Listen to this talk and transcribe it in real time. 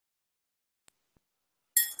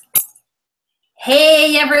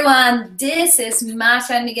Hey everyone, this is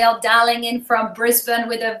Masha and Miguel dialing in from Brisbane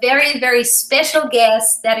with a very, very special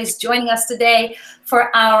guest that is joining us today for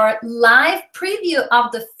our live preview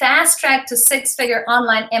of the Fast Track to Six-Figure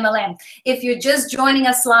Online MLM. If you're just joining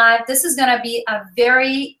us live, this is going to be a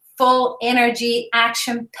very full energy,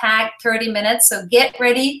 action-packed 30 minutes. So get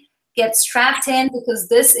ready, get strapped in, because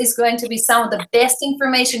this is going to be some of the best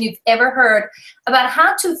information you've ever heard about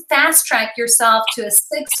how to fast track yourself to a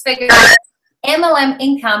six-figure MLM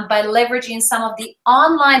income by leveraging some of the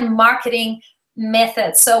online marketing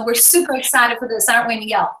methods. So we're super excited for this, aren't we,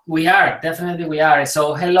 Miguel? We are, definitely we are.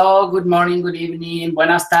 So hello, good morning, good evening,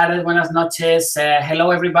 buenas tardes, buenas noches.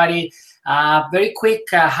 Hello, everybody. Very quick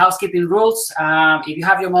housekeeping rules. If you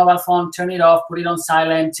have your mobile phone, turn it off, put it on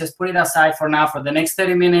silent, just put it aside for now for the next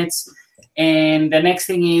 30 minutes. And the next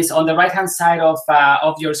thing is on the right-hand side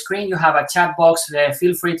of your screen, you have a chat box.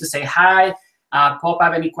 Feel free to say hi. Pop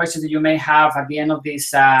up any questions that you may have at the end of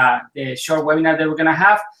this the short webinar that we're going to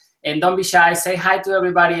have. And don't be shy. Say hi to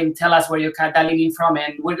everybody and tell us where you're dialing in from,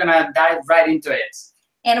 and we're going to dive right into it.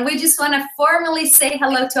 And we just want to formally say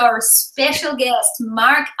hello to our special guest.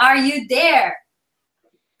 Mark, are you there?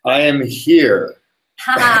 I am here.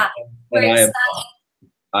 Haha, we're excited.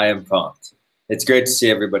 I am pumped. It's great to see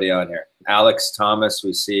everybody on here. Alex, Thomas,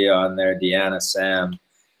 we see you on there. Deanna, Sam.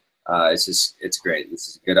 It's great. This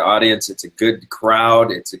is a good audience. It's a good crowd.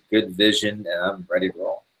 It's a good vision, and I'm ready to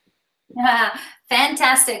roll. Yeah,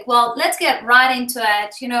 fantastic. Well, let's get right into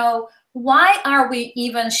it. You know, why are we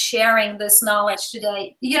even sharing this knowledge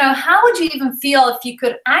today? You know, how would you even feel if you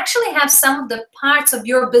could actually have some of the parts of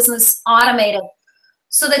your business automated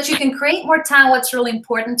so that you can create more time what's really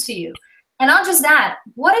important to you? And not just that,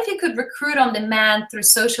 what if you could recruit on demand through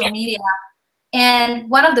social media? And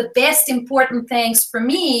one of the best important things for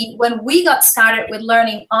me when we got started with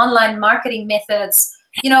learning online marketing methods,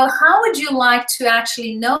 you know, how would you like to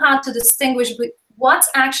actually know how to distinguish what's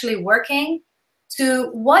actually working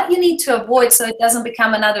to what you need to avoid so it doesn't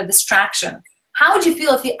become another distraction? How would you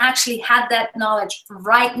feel if you actually had that knowledge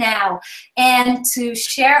right now? And to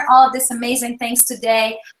share all of these amazing things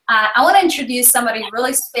today, I want to introduce somebody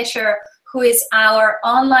really special who is our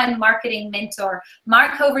online marketing mentor.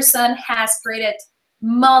 Mark Hoverson has created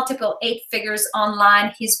multiple 8 figures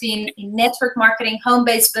online. He's been in network marketing,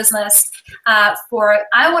 home-based business for,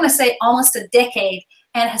 I want to say, almost a decade,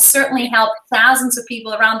 and has certainly helped thousands of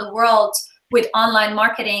people around the world with online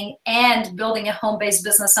marketing and building a home-based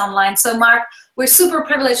business online. So Mark, we're super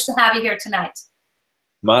privileged to have you here tonight.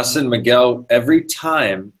 Mas and Miguel, every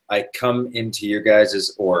time I come into your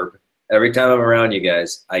guys' orb, every time I'm around you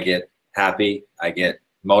guys, I get happy, I get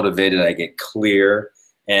motivated, I get clear,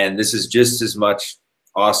 and this is just as much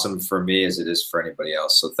awesome for me as it is for anybody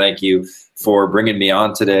else. So thank you for bringing me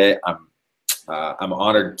on today. I'm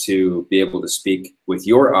honored to be able to speak with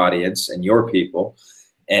your audience and your people,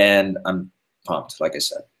 and I'm pumped, like I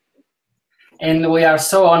said. And we are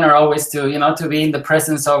so honored always to, you know, to be in the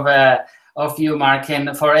presence of you, Mark,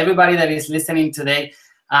 and for everybody that is listening today.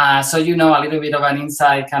 So you know a little bit of an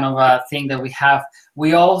inside kind of a thing that we have.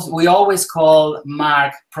 We always call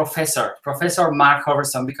Mark Professor Mark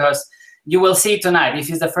Hoverson, because you will see tonight, if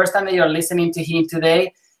it's the first time that you're listening to him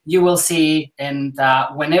today, you will see, and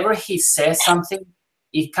whenever he says something,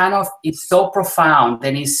 it's so profound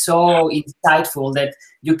and it's so insightful that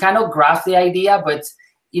you cannot grasp the idea, but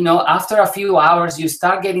you know, after a few hours, you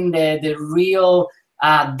start getting the real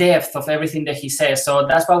depth of everything that he says. So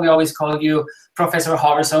that's why we always call you Professor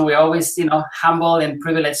Hoverson. We're always, you know, humble and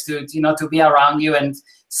privileged to, you know, to be around you. And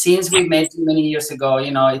since we met you many years ago, you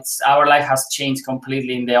know, our life has changed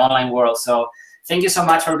completely in the online world. So thank you so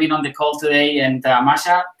much for being on the call today. And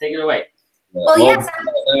Masha, take it away. Well, yes.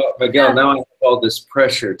 Miguel, now I have all this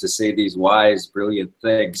pressure to say these wise, brilliant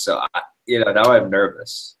things. So, now I'm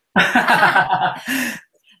nervous. That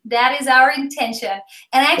is our intention.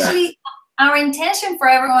 And actually, our intention for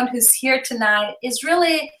everyone who's here tonight is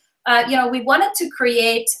really, we wanted to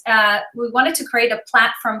create a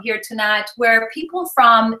platform here tonight where people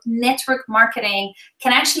from network marketing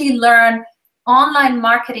can actually learn online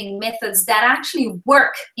marketing methods that actually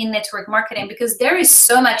work in network marketing, because there is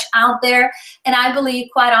so much out there. And I believe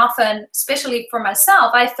quite often, especially for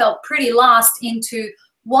myself, I felt pretty lost into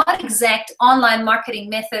what exact online marketing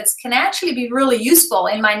methods can actually be really useful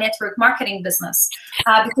in my network marketing business.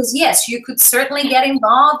 Because yes, you could certainly get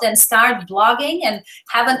involved and start blogging and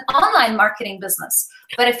have an online marketing business.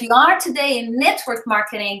 But if you are today in network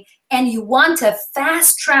marketing and you want a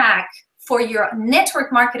fast track for your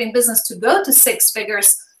network marketing business to go to 6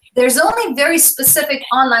 figures, there's only very specific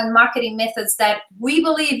online marketing methods that we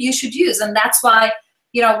believe you should use. And that's why,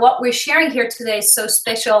 what we're sharing here today is so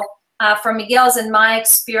special from Miguel's and my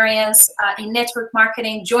experience in network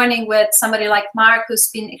marketing, joining with somebody like Mark, who's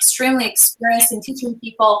been extremely experienced in teaching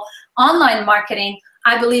people online marketing,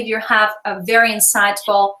 I believe you have a very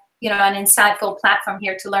insightful, an insightful platform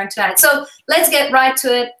here to learn tonight. So let's get right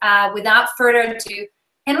to it without further ado,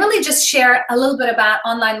 and really just share a little bit about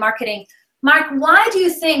online marketing. Mark, why do you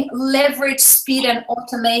think leverage, speed, and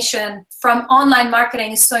automation from online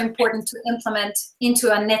marketing is so important to implement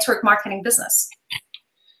into a network marketing business?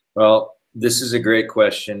 Well, this is a great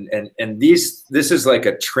question. And this is like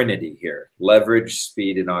a trinity here: leverage,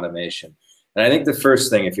 speed, and automation. And I think the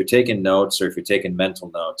first thing, if you're taking notes or if you're taking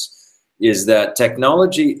mental notes, is that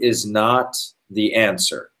technology is not the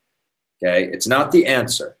answer. Okay? It's not the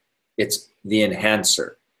answer. It's the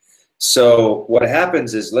enhancer. So what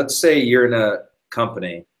happens is, let's say you're in a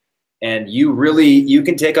company and you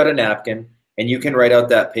can take out a napkin and you can write out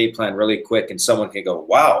that pay plan really quick and someone can go,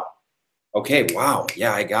 wow, okay, wow,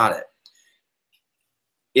 yeah, I got it.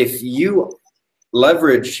 If you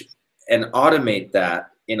leverage and automate that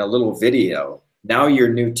in a little video, now your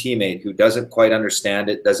new teammate who doesn't quite understand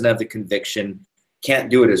it, doesn't have the conviction, can't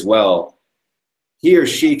do it as well, he or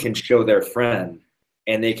she can show their friend,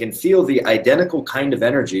 and they can feel the identical kind of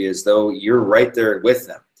energy as though you're right there with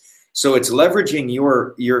them. So it's leveraging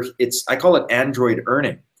I call it Android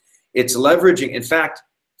earning. It's leveraging, in fact,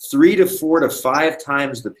 3 to 4 to 5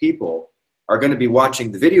 times the people are going to be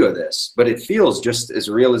watching the video of this, but it feels just as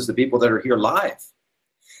real as the people that are here live.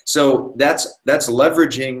 So that's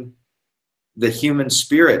leveraging the human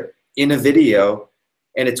spirit in a video,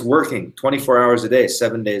 and it's working 24 hours a day,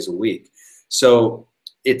 7 days a week. So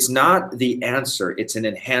it's not the answer, it's an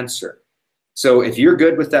enhancer. So if you're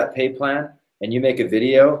good with that pay plan and you make a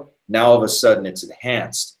video, now all of a sudden it's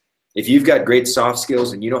enhanced. If you've got great soft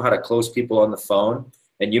skills and you know how to close people on the phone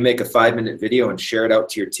and you make a 5-minute video and share it out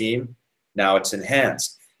to your team, now it's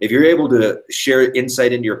enhanced. If you're able to share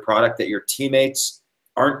insight into your product that your teammates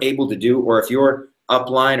aren't able to do, or if your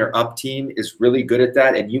upline or up team is really good at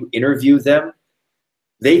that and you interview them,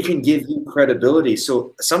 they can give you credibility.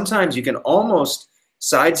 So sometimes you can almost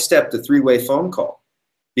sidestep the 3-way phone call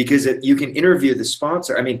because you can interview the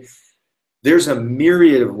sponsor. I mean, there's a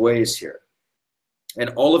myriad of ways here. And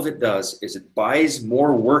all of it does is it buys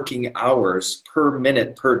more working hours per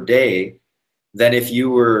minute per day than if you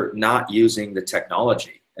were not using the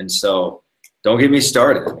technology. And so don't get me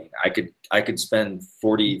started. I mean, I could spend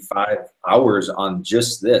 45 hours on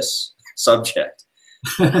just this subject.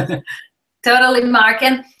 Totally, Mark.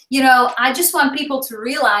 And, I just want people to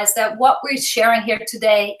realize that what we're sharing here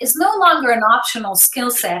today is no longer an optional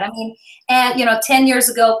skill set. I mean, 10 years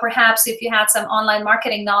ago, perhaps if you had some online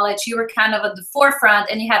marketing knowledge, you were kind of at the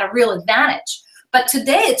forefront and you had a real advantage. But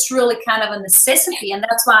today it's really kind of a necessity. And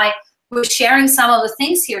that's why we're sharing some of the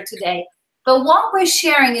things here today. But what we're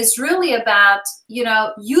sharing is really about,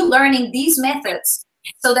 you learning these methods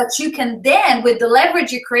so that you can then, with the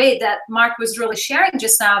leverage you create that Mark was really sharing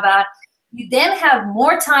just now about, you then have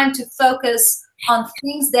more time to focus on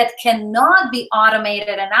things that cannot be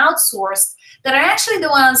automated and outsourced, that are actually the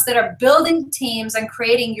ones that are building teams and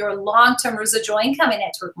creating your long-term residual income in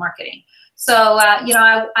network marketing. So,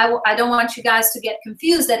 I don't want you guys to get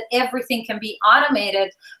confused that everything can be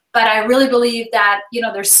automated, but I really believe that,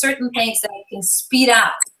 there's certain things that can speed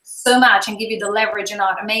up so much and give you the leverage and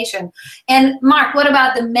automation. And Mark, what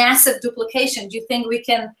about the massive duplication? Do you think we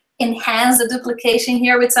can enhance the duplication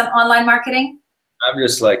here with some online marketing? I'm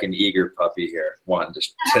just like an eager puppy here, wanting to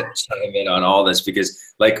chime in on all this,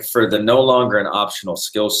 because like for the no longer an optional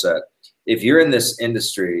skill set, if you're in this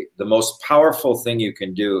industry, the most powerful thing you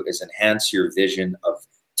can do is enhance your vision of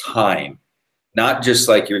time, not just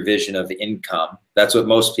like your vision of income. That's what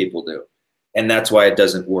most people do. And that's why it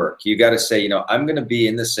doesn't work. You got to say, I'm going to be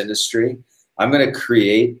in this industry. I'm going to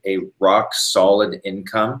create a rock solid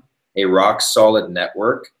income, a rock solid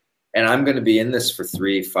network. And I'm going to be in this for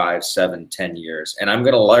 3, 5, 7, 10 years. And I'm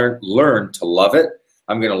going to learn to love it.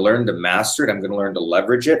 I'm going to learn to master it. I'm going to learn to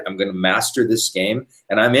leverage it. I'm going to master this game.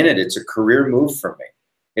 And I'm in it. It's a career move for me.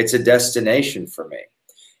 It's a destination for me.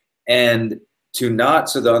 And on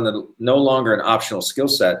the no longer an optional skill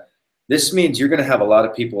set, this means you're going to have a lot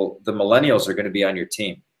of people, the millennials are going to be on your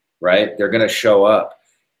team, right? They're going to show up.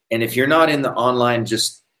 And if you're not in the online,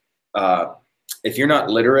 if you're not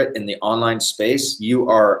literate in the online space, you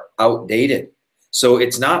are outdated. So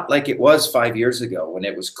it's not like it was 5 years ago when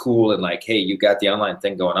it was cool and like, hey, you got the online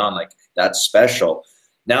thing going on, like that's special.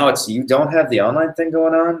 Now it's, you don't have the online thing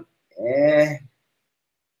going on,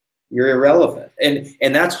 you're irrelevant.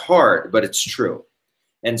 And that's hard, but it's true.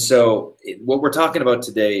 And so what we're talking about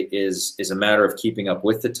today is a matter of keeping up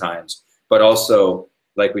with the times, but also,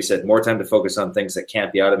 like we said, more time to focus on things that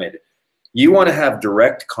can't be automated. You want to have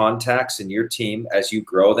direct contacts in your team as you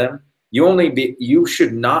grow them. You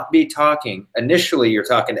should not be talking, initially you're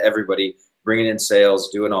talking to everybody, bringing in sales,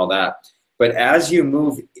 doing all that. But as you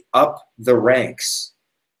move up the ranks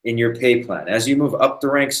in your pay plan, as you move up the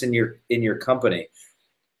ranks in your company,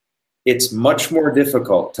 it's much more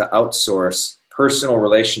difficult to outsource personal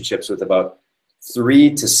relationships with about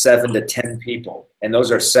 3 to 7 to 10 people. And those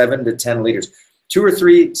are 7 to 10 leaders. 2 or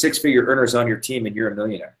 3 six-figure earners on your team and you're a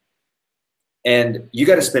millionaire. And you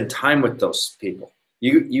got to spend time with those people.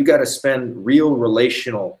 You got to spend real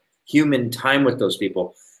relational human time with those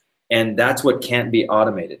people. And that's what can't be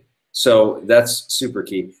automated. So that's super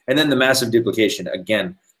key. And then the massive duplication.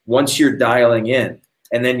 Again, once you're dialing in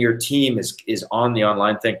and then your team is on the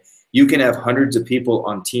online thing, you can have hundreds of people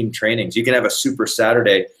on team trainings. You can have a super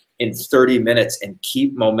Saturday in 30 minutes and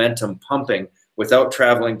keep momentum pumping without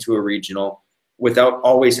traveling to a regional, without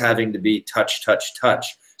always having to be touch, touch,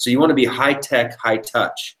 touch. So you want to be high tech, high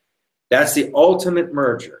touch. That's the ultimate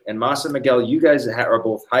merger. And Masa and Miguel, you guys are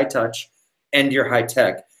both high touch and you're high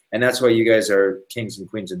tech. And that's why you guys are kings and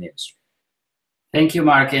queens in the industry. Thank you,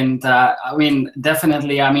 Mark. And I mean,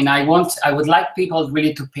 definitely, I mean, I would like people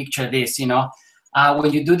really to picture this, you know,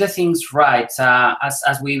 when you do the things right,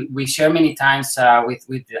 as we share many times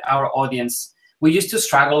with our audience, we used to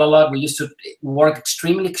struggle a lot. We used to work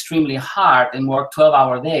extremely hard and work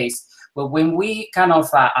 12-hour days. But when we kind of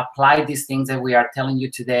apply these things that we are telling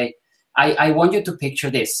you today, I want you to picture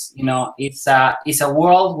this. You know, it's a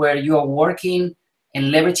world where you are working and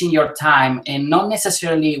leveraging your time and not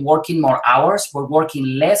necessarily working more hours, but working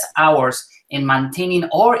less hours and maintaining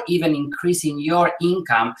or even increasing your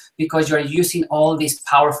income because you're using all these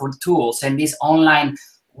powerful tools and this online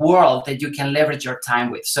world that you can leverage your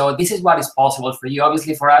time with. So this is what is possible for you.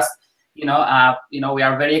 Obviously for us, we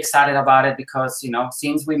are very excited about it because, you know,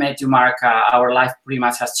 since we met you, Mark, our life pretty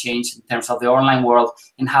much has changed in terms of the online world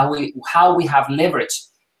and how we have leveraged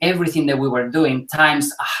everything that we were doing times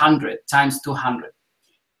 100, times 200.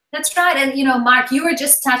 That's right. And, you know, Mark, you were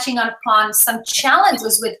just touching upon some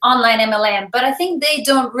challenges with online MLM, but I think they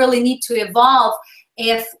don't really need to evolve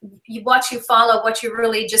if what you follow, what you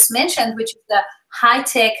really just mentioned, which is the high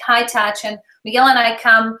tech, high touch. And Miguel and I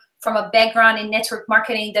come from a background in network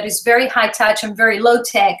marketing that is very high touch and very low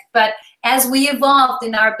tech. But as we evolved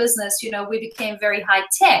in our business, you know, we became very high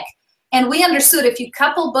tech. And we understood if you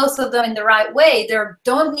couple both of them in the right way, there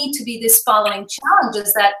don't need to be these following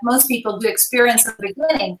challenges that most people do experience at the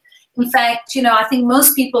beginning. In fact, you know, I think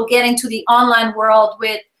most people get into the online world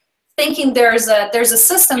with thinking there's a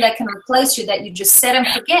system that can replace you, that you just set and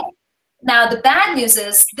forget. Now, the bad news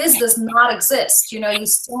is this does not exist. You know, you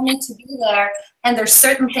still need to be there. And there's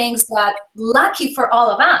certain things that, lucky for all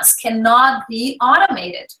of us, cannot be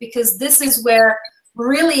automated, because this is where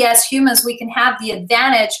really as humans we can have the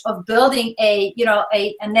advantage of building a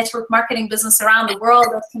network marketing business around the world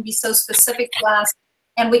that can be so specific to us,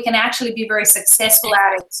 and we can actually be very successful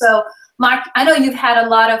at it. So Mark, I know you've had a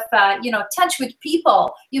lot of touch with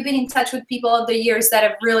people. You've been in touch with people over the years that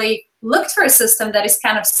have really looked for a system that is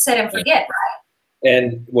kind of set and forget, right?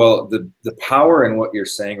 And well, the power in what you're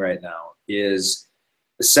saying right now is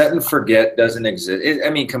set and forget doesn't exist. I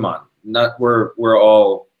mean, come on, we're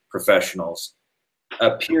all professionals.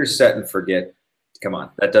 A pure set and forget, come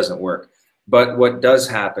on, that doesn't work. But what does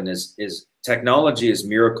happen is technology is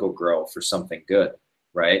miracle grow for something good,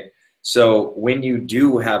 right? So when you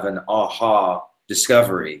do have an aha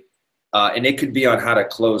discovery, and it could be on how to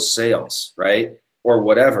close sales, right? Or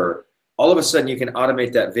whatever, all of a sudden you can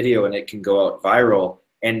automate that video and it can go out viral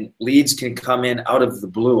and leads can come in out of the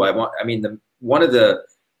blue.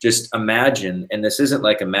 Just imagine, and this isn't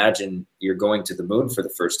like imagine you're going to the moon for the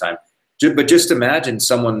first time, but just imagine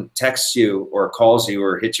someone texts you or calls you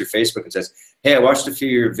or hits your Facebook and says, hey, I watched a few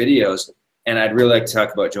of your videos and I'd really like to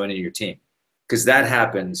talk about joining your team. Because that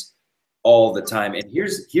happens all the time. And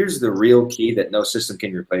here's the real key that no system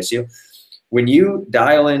can replace you. When you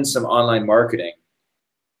dial in some online marketing,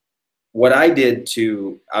 what I did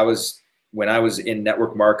when I was in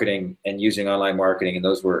network marketing and using online marketing, and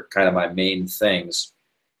those were kind of my main things,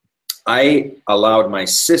 I allowed my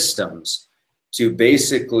systems to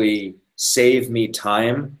basically save me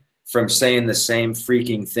time from saying the same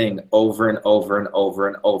freaking thing over and over and over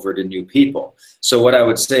and over to new people. So what I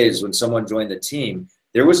would say is when someone joined the team,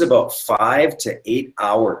 there was about 5 to 8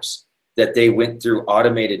 hours that they went through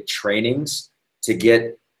automated trainings to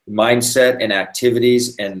get mindset and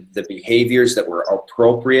activities and the behaviors that were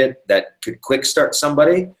appropriate that could quick start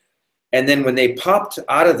somebody. And then when they popped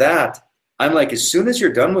out of that, I'm like, as soon as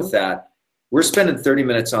you're done with that, we're spending 30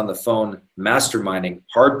 minutes on the phone masterminding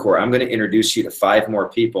hardcore. I'm going to introduce you to 5 more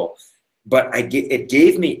people. but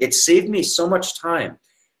it saved me so much time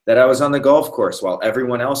that I was on the golf course while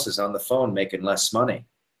everyone else is on the phone making less money.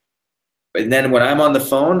 And then when I'm on the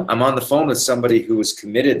phone with somebody who is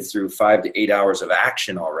committed through 5 to 8 hours of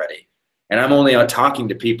action already. And I'm only talking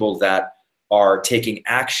to people that are taking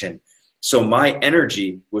action. So my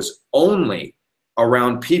energy was only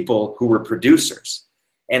around people who were producers.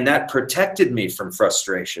 And that protected me from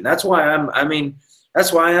frustration. That's why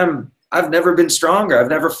I've never been stronger. I've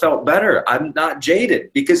never felt better. I'm not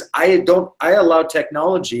jaded because I allow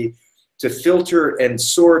technology to filter and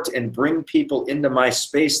sort and bring people into my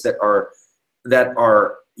space that are,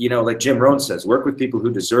 like Jim Rohn says, work with people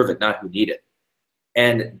who deserve it, not who need it.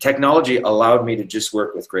 And technology allowed me to just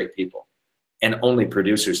work with great people and only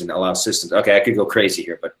producers and allow systems. Okay, I could go crazy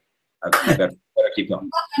here, but I better keep going.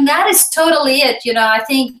 And that is totally it. I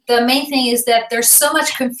think the main thing is that there's so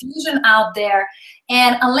much confusion out there.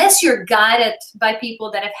 And unless you're guided by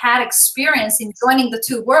people that have had experience in joining the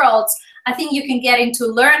two worlds, I think you can get into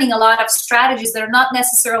learning a lot of strategies that are not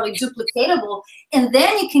necessarily duplicatable. And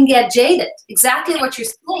then you can get jaded. Exactly what you're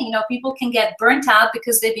saying. People can get burnt out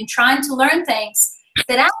because they've been trying to learn things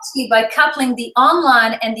that actually by coupling the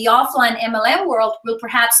online and the offline MLM world will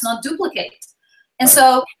perhaps not duplicate. And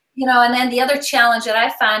so, and then the other challenge that I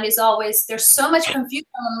find is always there's so much confusion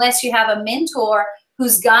unless you have a mentor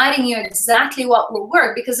who's guiding you exactly what will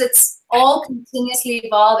work, because it's all continuously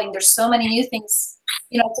evolving. There's so many new things,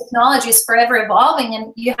 technology is forever evolving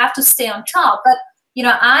and you have to stay on top. But,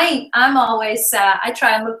 I'm always, I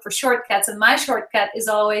try and look for shortcuts, and my shortcut is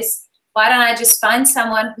always, why don't I just find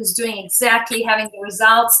someone who's doing exactly, having the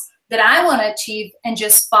results that I want to achieve and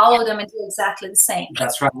just follow them and do exactly the same.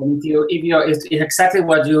 That's right. It's exactly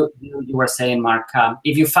what you were saying, Mark.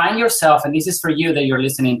 If you find yourself, and this is for you that you're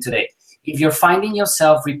listening today, if you're finding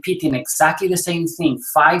yourself repeating exactly the same thing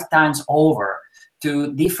 5 times over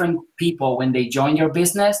to different people when they join your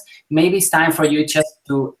business, maybe it's time for you just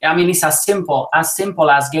to, it's as simple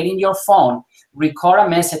as getting your phone, record a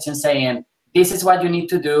message and saying, this is what you need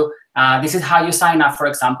to do. This is how you sign up, for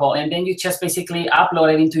example, and then you just basically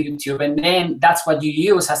upload it into YouTube, and then that's what you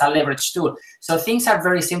use as a leverage tool. So things are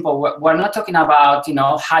very simple. We're not talking about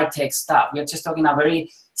high-tech stuff. We're just talking about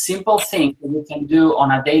very simple things that you can do on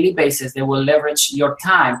a daily basis that will leverage your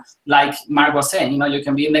time. Like Mark was saying, you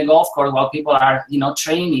can be in the golf course while people are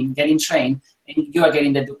getting trained, and you are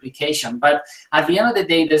getting the duplication. But at the end of the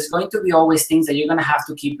day, there's going to be always things that you're going to have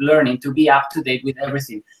to keep learning to be up to date with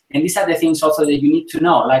everything. And these are the things also that you need to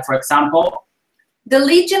know. Like, for example, the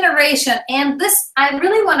lead generation. And this, I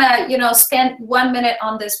really want to, spend 1 minute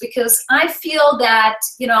on this, because I feel that,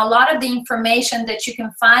 a lot of the information that you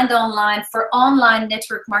can find online for online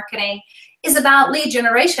network marketing is about lead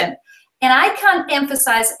generation. And I can't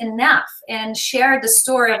emphasize enough and share the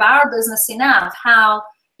story of our business enough, how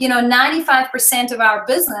 95% of our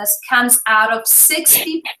business comes out of 6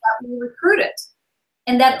 people that we recruited.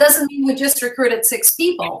 And that doesn't mean we just recruited 6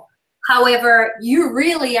 people. However, you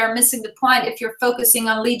really are missing the point if you're focusing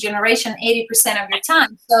on lead generation 80% of your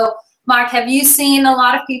time. So, Mark, have you seen a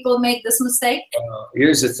lot of people make this mistake?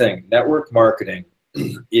 Here's the thing. Network marketing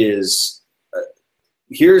is,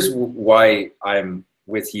 here's why I'm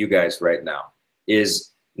with you guys right now,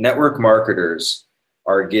 is network marketers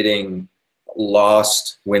are getting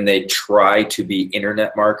lost when they try to be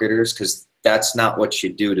internet marketers, because that's not what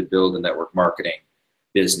you do to build a network marketing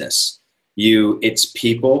business. It's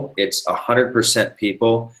people, it's 100%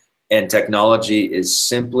 people, and technology is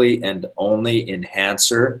simply and only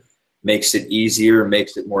enhancer, makes it easier,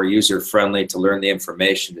 makes it more user-friendly to learn the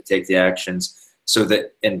information, to take the actions,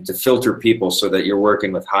 and to filter people so that you're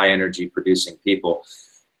working with high energy producing people.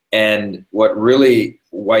 And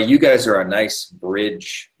why you guys are a nice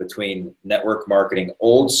bridge between network marketing,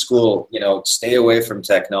 old school, stay away from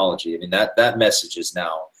technology. That message is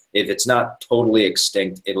now, if it's not totally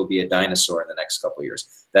extinct, it'll be a dinosaur in the next couple of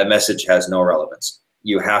years. That message has no relevance.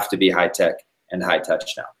 You have to be high tech and high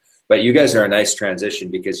touch now. But you guys are a nice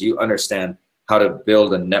transition because you understand how to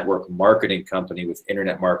build a network marketing company with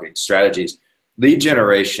internet marketing strategies. Lead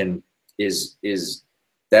generation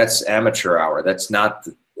that's amateur hour. That's not,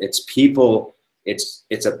 it's people, it's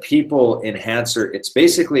a people enhancer. It's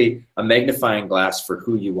basically a magnifying glass for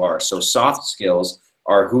who you are. So soft skills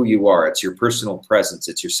are who you are. It's your personal presence.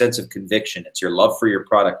 It's your sense of conviction. It's your love for your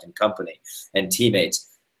product and company and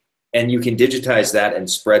teammates. And you can digitize that and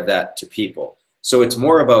spread that to people. So it's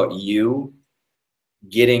more about you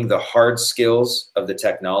getting the hard skills of the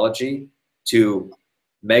technology to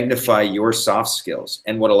magnify your soft skills.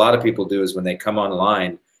 And what a lot of people do is when they come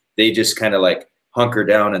online, they just kind of like hunker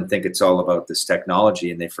down and think it's all about this technology,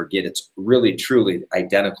 and they forget it's really truly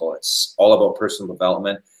identical. It's all about personal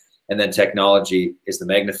development And then technology is the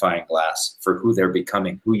magnifying glass for who they're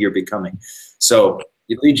becoming, who you're becoming. So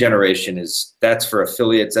lead generation that's for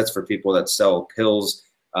affiliates, that's for people that sell pills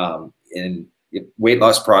and weight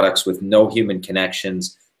loss products with no human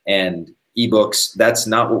connections and ebooks. That's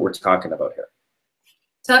not what we're talking about here.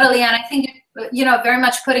 Totally, and I think, you know, very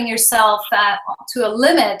much putting yourself to a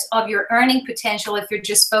limit of your earning potential if you're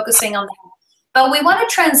just focusing on that. But we want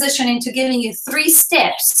to transition into giving you 3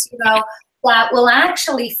 steps, you know, that will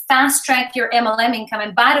actually fast track your MLM income.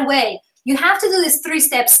 And by the way, you have to do these 3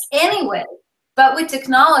 steps anyway, but with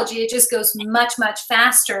technology, it just goes much, much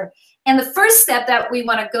faster. And the first step that we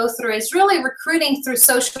want to go through is really recruiting through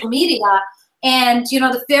social media. And, you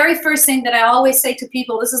know, the very first thing that I always say to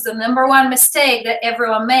people, this is the #1 mistake that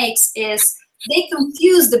everyone makes, is they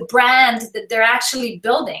confuse the brand that they're actually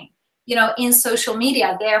building, you know, in social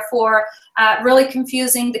media. Therefore, really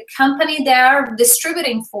confusing the company they're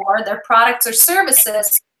distributing for, their products or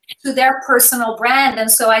services, to their personal brand.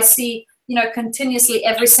 And so I see, you know, continuously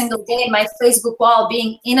every single day my Facebook wall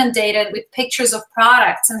being inundated with pictures of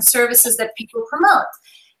products and services that people promote.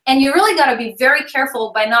 And you really got to be very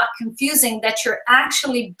careful by not confusing that you're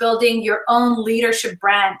actually building your own leadership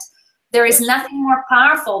brand. There is nothing more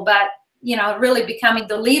powerful but, you know, really becoming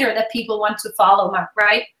the leader that people want to follow, Mark,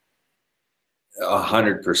 right?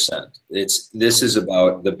 100%. This is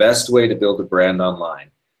about the best way to build a brand online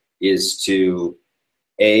is to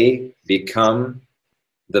become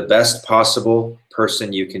the best possible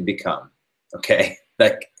person you can become. Okay.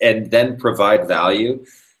 And then provide value.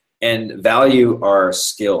 And value are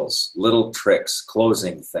skills, little tricks,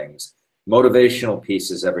 closing things, motivational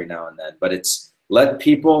pieces every now and then. But it's let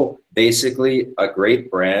people, basically, a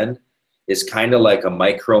great brand is kind of like a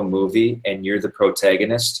micro movie, and you're the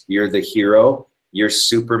protagonist, you're the hero, you're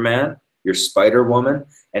Superman, you're Spider-Woman,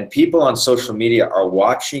 and people on social media are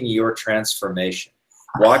watching your transformation,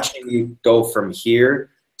 watching you go from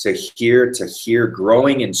here to here,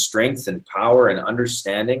 growing in strength and power and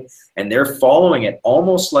understanding, and they're following it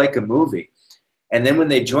almost like a movie. And then when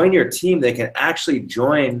they join your team, they can actually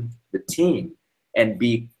join the team and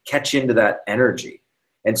catch into that energy.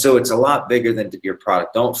 And so it's a lot bigger than your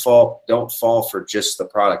product. Don't fall for just the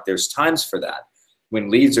product. There's times for that. When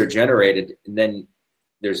leads are generated and then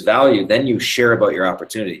there's value, then you share about your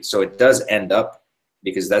opportunity. So it does end up,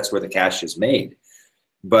 because that's where the cash is made.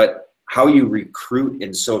 But how you recruit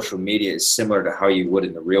in social media is similar to how you would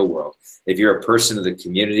in the real world. If you're a person of the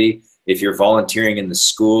community, if you're volunteering in the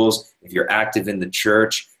schools, if you're active in the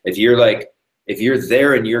church, if you're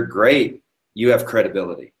there and you're great, you have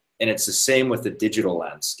credibility. And it's the same with the digital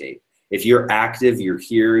landscape. If you're active, you're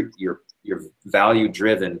here, you're value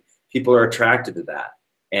driven, people are attracted to that.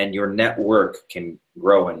 And your network can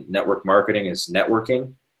grow. And network marketing is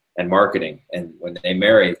networking and marketing. And when they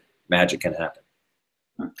marry, magic can happen.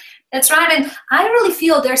 That's right. And I really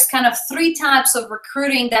feel there's kind of 3 types of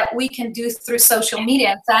recruiting that we can do through social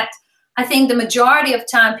media. In fact, I think the majority of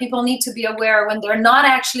time people need to be aware when they're not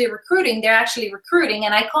actually recruiting, they're actually recruiting.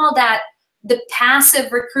 And I call that the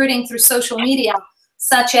passive recruiting through social media,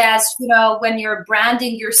 such as, you know, when you're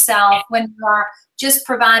branding yourself, when you are just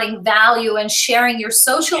providing value and sharing your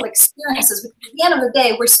social experiences. Because at the end of the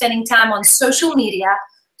day, we're spending time on social media.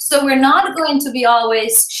 So we're not going to be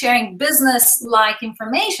always sharing business-like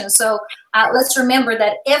information. So let's remember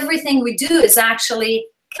that everything we do is actually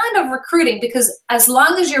kind of recruiting, because as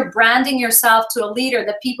long as you're branding yourself to a leader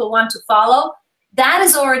that people want to follow, that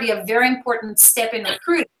is already a very important step in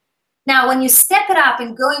recruiting. Now, when you step it up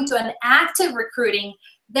and go into an active recruiting,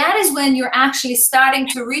 that is when you're actually starting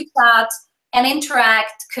to reach out and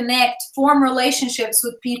interact, connect, form relationships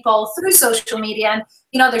with people through social media. And,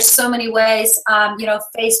 you know, there's so many ways, you know,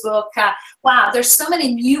 Facebook, wow, there's so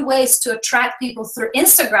many new ways to attract people through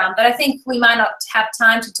Instagram, but I think we might not have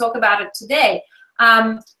time to talk about it today.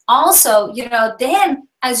 Also, you know, then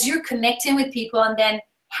as you're connecting with people and then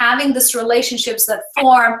having these relationships that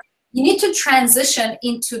form, you need to transition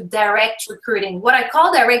into direct recruiting. What I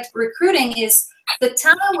call direct recruiting is the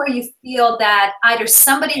time where you feel that either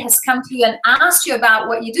somebody has come to you and asked you about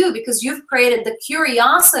what you do because you've created the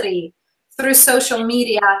curiosity through social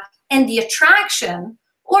media and the attraction,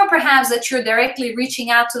 or perhaps that you're directly reaching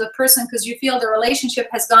out to the person because you feel the relationship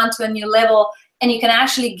has gone to a new level and you can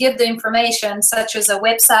actually give the information, such as a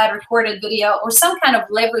website, recorded video, or some kind of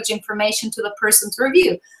leverage information to the person to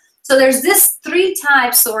review. So there's this 3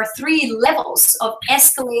 types or 3 levels of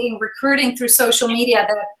escalating recruiting through social media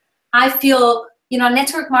that I feel, you know,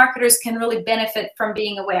 network marketers can really benefit from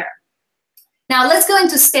being aware. Now let's go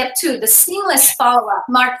into step 2, the seamless follow-up.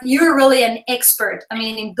 Mark, you're really an expert, I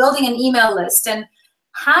mean, in building an email list. And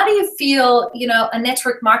how do you feel, a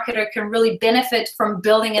network marketer can really benefit from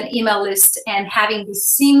building an email list and having this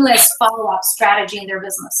seamless follow-up strategy in their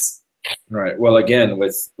business? Right. Well, again,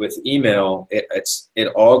 with email, it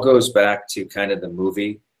all goes back to kind of the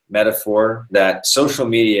movie metaphor that social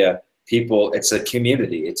media, people, it's a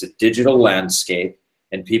community, it's a digital landscape,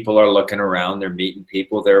 and people are looking around, they're meeting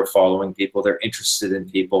people, they're following people, they're interested in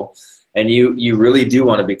people, and you really do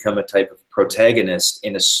want to become a type of protagonist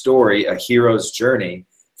in a story, a hero's journey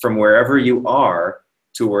from wherever you are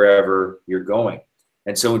to wherever you're going.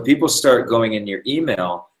 And so when people start going in your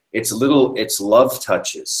email, it's love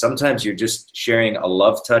touches. Sometimes you're just sharing a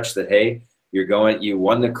love touch that, hey, you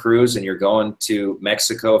won the cruise and you're going to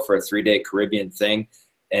Mexico for a 3-day Caribbean thing,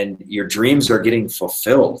 and your dreams are getting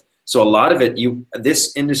fulfilled. So a lot of it,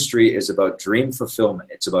 this industry is about dream fulfillment.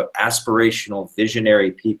 It's about aspirational,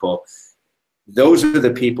 visionary people. Those are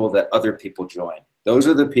the people that other people join. Those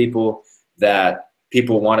are the people that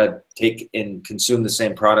people want to take and consume the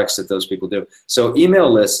same products that those people do. So email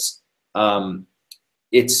lists,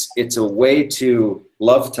 it's a way to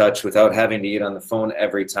love touch without having to get on the phone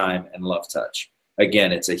every time and love touch.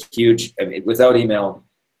 Again, it's a huge, without email,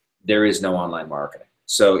 there is no online marketing.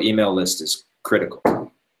 So email list is critical.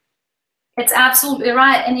 It's absolutely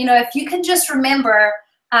right. And, if you can just remember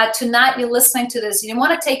tonight you're listening to this, you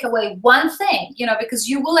want to take away one thing, because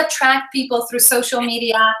you will attract people through social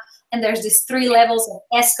media, and there's these 3 levels of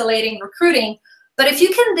escalating recruiting. But if you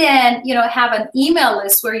can then, have an email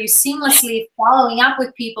list where you're seamlessly following up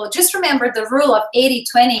with people, just remember the rule of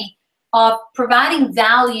 80-20, of providing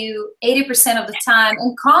value 80% of the time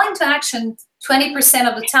and calling to action 20%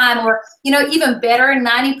 of the time, or, even better,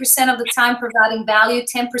 90% of the time providing value,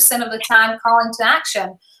 10% of the time calling to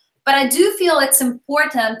action. But I do feel it's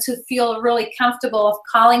important to feel really comfortable of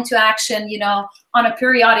calling to action, on a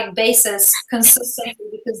periodic basis consistently,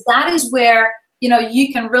 because that is where,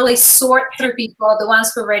 you can really sort through people, the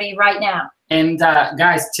ones who are ready right now. And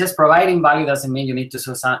guys, just providing value doesn't mean you need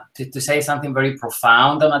to say something very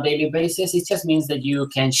profound on a daily basis. It just means that you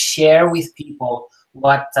can share with people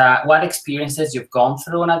what experiences you've gone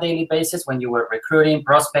through on a daily basis when you were recruiting,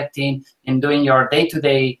 prospecting, and doing your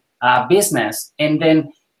day-to-day business, and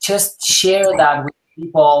then just share that with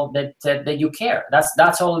people that you care.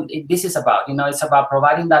 That's all this is about. It's about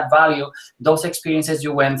providing that value, those experiences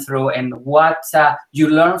you went through, and what you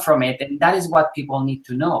learn from it, and that is what people need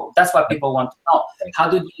to know. That's what people want to know.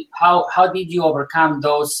 How did you overcome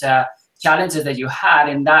those challenges that you had,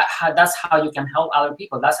 and that's how you can help other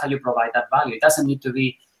people. That's how you provide that value. It doesn't need to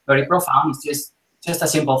be very profound. It's just a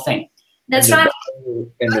simple thing. That's right.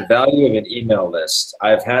 And the value of an email list.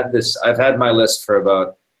 I've had my list for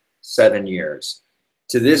about 7 years.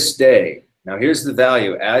 To this day, now here's the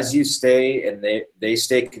value. As you stay and they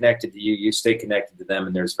stay connected to you, you stay connected to them,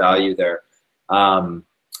 and there's value there. To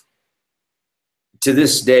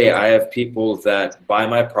this day, I have people that buy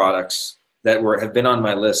my products that have been on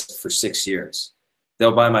my list for 6 years.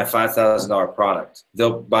 They'll buy my $5,000 product.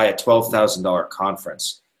 They'll buy a $12,000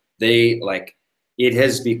 conference. It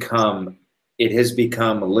has become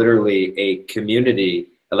literally a community,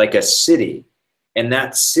 like a city, and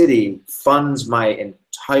that city funds my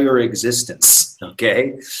entire existence,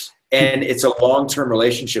 okay? And it's a long-term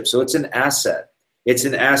relationship, so it's an asset. It's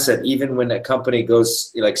an asset even when a company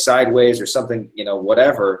goes like sideways or something,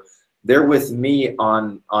 whatever. They're with me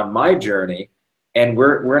on my journey, and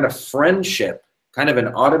we're in a friendship, kind of an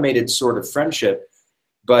automated sort of friendship,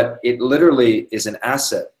 but it literally is an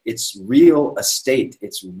asset. It's real estate.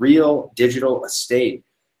 It's real digital estate.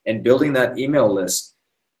 And building that email list,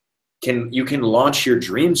 you can launch your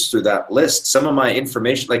dreams through that list. Some of my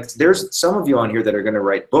information, like there's some of you on here that are going to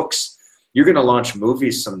write books. You're going to launch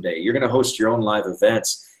movies someday. You're going to host your own live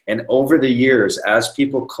events. And over the years, as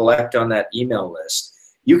people collect on that email list,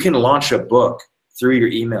 you can launch a book through your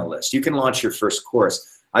email list. You can launch your first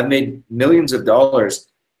course. I've made millions of dollars.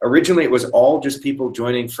 Originally, it was all just people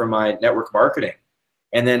joining for my network marketing.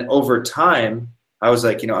 And then over time, I was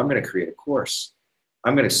like, I'm going to create a course.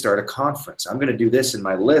 I'm going to start a conference. I'm going to do this. And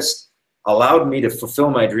my list allowed me to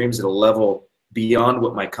fulfill my dreams at a level beyond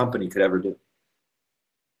what my company could ever do.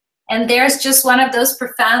 And there's just one of those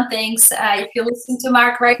profound things. If you listen to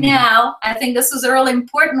Mark right now, I think this is a really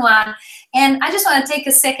important one. And I just want to take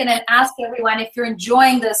a second and ask everyone, if you're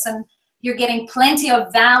enjoying this and you're getting plenty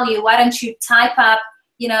of value, why don't you type up,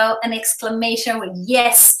 an exclamation with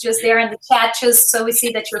yes, just there in the chat, just so we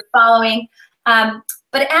see that you're following.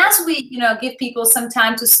 But as we, give people some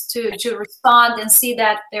time to respond and see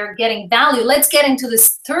that they're getting value, let's get into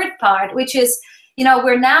this third part, which is,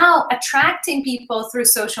 we're now attracting people through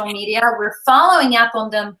social media. We're following up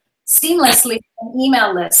on them seamlessly on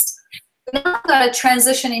email list. now got to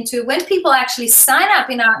transition into when people actually sign up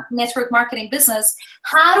in our network marketing business,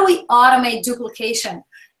 how do we automate duplication?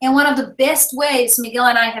 And one of the best ways Miguel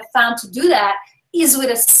and I have found to do that is with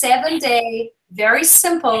a 7-day, very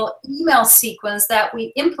simple email sequence that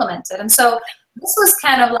we implemented. And so this was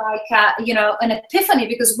kind of like, an epiphany,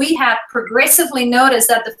 because we have progressively noticed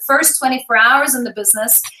that the first 24 hours in the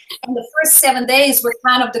business and the first 7 days were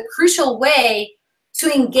kind of the crucial way to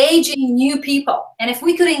engaging new people. And if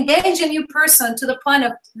we could engage a new person to the point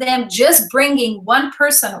of them just bringing one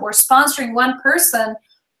person or sponsoring one person,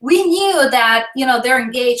 we knew that, they're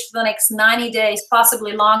engaged for the next 90 days,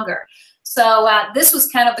 possibly longer. So this was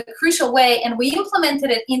kind of the crucial way, and we implemented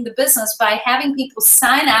it in the business by having people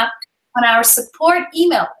sign up on our support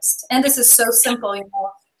email list. And this is so simple,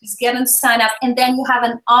 just get them to sign up, and then you have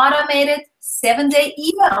an automated 7-day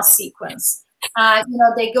email sequence.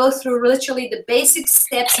 They go through literally the basic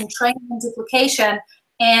steps in training and duplication,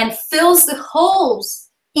 and fills the holes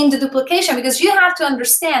in the duplication, because you have to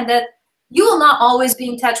understand that you will not always be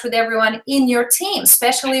in touch with everyone in your team,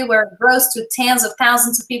 especially where it grows to tens of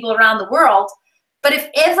thousands of people around the world. But if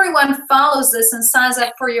everyone follows this and signs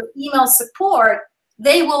up for your email support,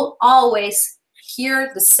 they will always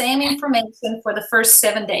hear the same information for the first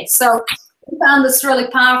 7 days. So we found this really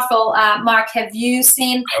powerful. Mark, have you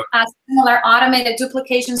seen similar automated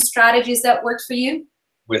duplication strategies that work for you?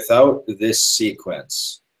 Without this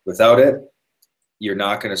sequence, without it, you're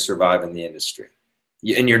not going to survive in the industry.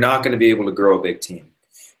 And you're not going to be able to grow a big team,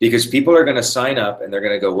 because people are going to sign up and they're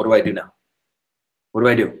going to go, what do I do now? What do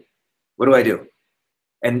I do? What do I do?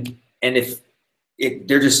 And if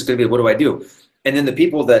they're just going to be, what do I do? And then the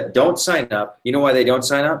people that don't sign up, you know why they don't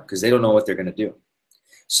sign up? Because they don't know what they're going to do.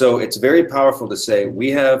 So it's very powerful to say, we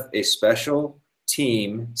have a special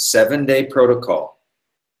team 7-day protocol.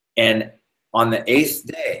 And on the 8th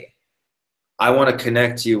day, I want to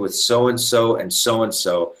connect you with so-and-so and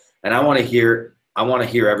so-and-so. And I want to hear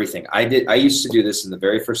everything. I used to do this, and the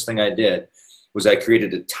very first thing I did was I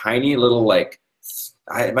created a tiny little, it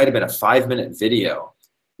might have been a 5-minute video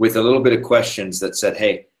with a little bit of questions that said,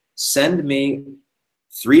 hey, send me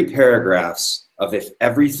 3 paragraphs of if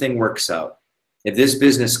everything works out. If this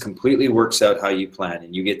business completely works out how you plan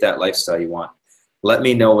and you get that lifestyle you want, let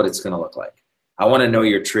me know what it's going to look like. I want to know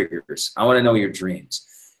your triggers. I want to know your dreams.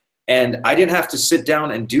 And I didn't have to sit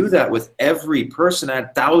down and do that with every person. I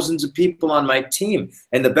had thousands of people on my team.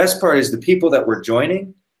 And the best part is the people that were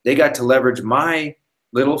joining, they got to leverage my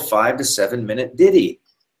little 5 to 7 minute ditty.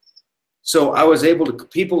 So I was able to,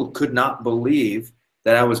 people could not believe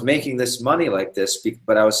that I was making this money like this,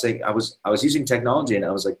 but I was saying, I was using technology, and I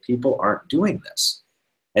was like, people aren't doing this.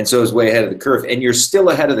 And so it was way ahead of the curve. And you're still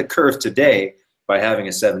ahead of the curve today by having a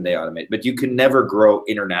 7-day automate, but you can never grow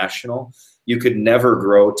international. You could never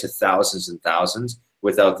grow to thousands and thousands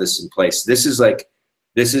without this in place. This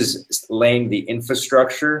is laying the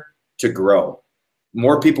infrastructure to grow.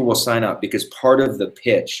 More people will sign up, because part of the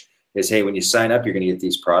pitch is, hey, when you sign up, you're going to get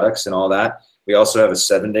these products and all that. We also have a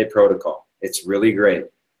 7-day protocol. It's really great.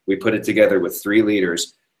 We put it together with 3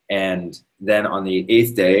 leaders, and then on the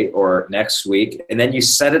 8th day or next week, and then you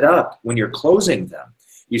set it up when you're closing them.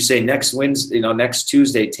 You say next Wednesday, next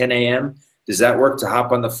Tuesday, 10 a.m., does that work to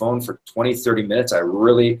hop on the phone for 20, 30 minutes? I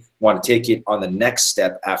really want to take it on the next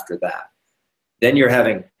step after that. Then you're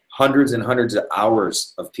having hundreds and hundreds of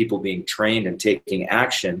hours of people being trained and taking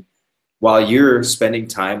action while you're spending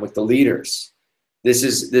time with the leaders. This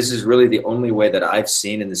is really the only way that I've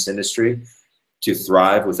seen in this industry to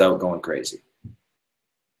thrive without going crazy.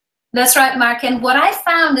 That's right, Mark. And what I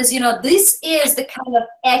found is, this is the kind of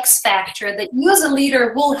X factor that you as a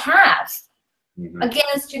leader will have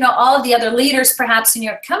against, all of the other leaders perhaps in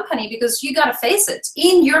your company, because you got to face it,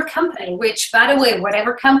 in your company, which, by the way,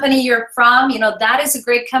 whatever company you're from, that is a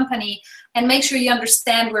great company. And make sure you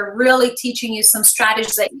understand we're really teaching you some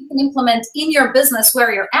strategies that you can implement in your business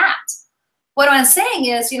where you're at. What I'm saying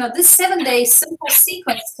is, this 7-day simple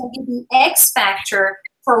sequence can be the X factor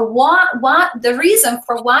for the reason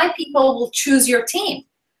for why people will choose your team.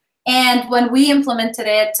 And when we implemented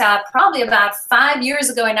it probably about 5 years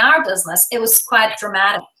ago in our business, it was quite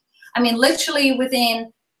dramatic. I mean, literally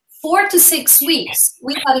within 4 to 6 weeks,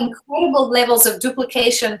 we had incredible levels of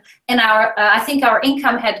duplication, and I think our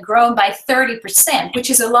income had grown by 30%,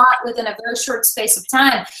 which is a lot within a very short space of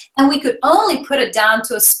time. And we could only put it down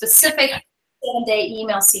to a specific 7-day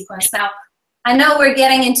email sequence. Now, I know we're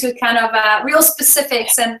getting into kind of real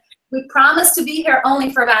specifics, and we promised to be here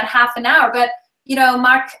only for about half an hour, but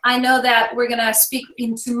Mark, I know that we're going to speak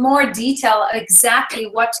into more detail exactly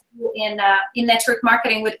what to do in network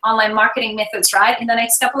marketing with online marketing methods, right, in the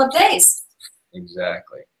next couple of days.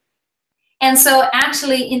 Exactly. And so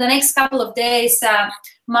actually in the next couple of days,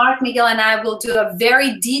 Mark, Miguel, and I will do a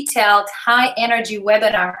very detailed high energy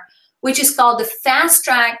webinar, which is called the Fast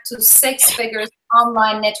Track to Six Figures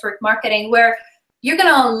Online Network Marketing, where you're going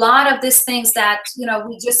to know a lot of these things that, you know,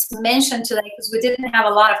 we just mentioned today because we didn't have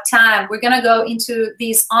a lot of time. We're going to go into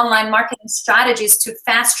these online marketing strategies to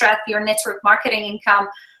fast track your network marketing income.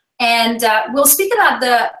 And we'll speak about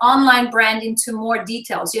the online brand into more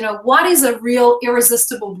details. You know, what is a real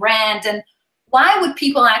irresistible brand, and why would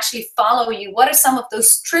people actually follow you? What are some of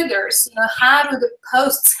those triggers? You know, how do the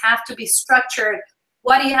posts have to be structured?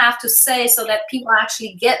 What do you have to say so that people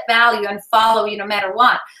actually get value and follow you no matter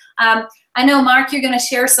what? I know, Mark, you're going to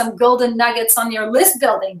share some golden nuggets on your list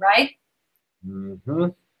building, right? Mm-hmm.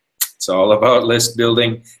 It's all about list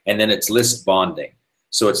building, and then it's list bonding.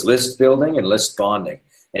 So it's list building and list bonding.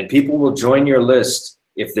 And people will join your list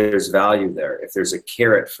if there's value there, if there's a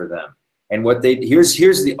carrot for them. And what they, here's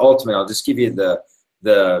the ultimate, I'll just give you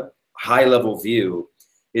the high level view,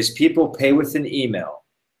 is people pay with an email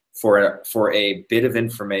for a bit of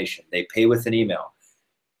information. They pay with an email.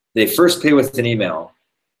 They first pay with an email,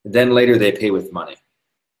 then later they pay with money.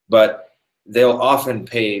 But they'll often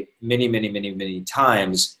pay many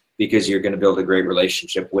times because you're going to build a great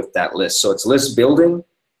relationship with that list. So it's list building,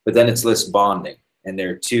 but then it's list bonding. And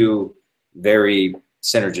they're two very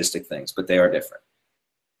synergistic things, but they are different.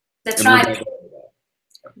 That's right.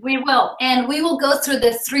 We will. And we will go through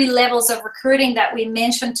the 3 levels of recruiting that we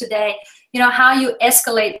mentioned today, you know, how you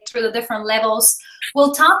escalate through the different levels.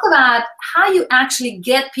 We'll talk about how you actually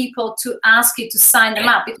get people to ask you to sign them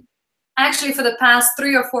up. Actually, for the past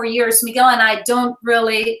 3 or 4 years, Miguel and I don't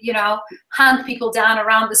really, you know, hunt people down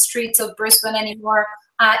around the streets of Brisbane anymore.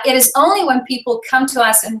 It is only when people come to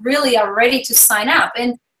us and really are ready to sign up.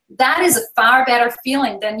 And that is a far better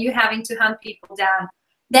feeling than you having to hunt people down.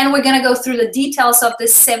 Then we're going to go through the details of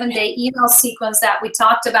this 7-day email sequence that we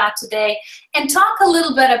talked about today and talk a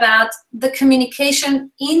little bit about the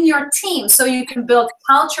communication in your team so you can build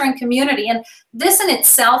culture and community. And this in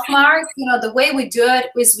itself, Mark, you know, the way we do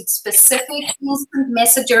it is with specific instant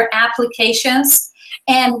messenger applications.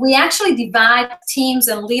 And we actually divide teams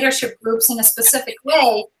and leadership groups in a specific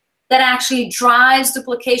way that actually drives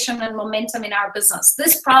duplication and momentum in our business.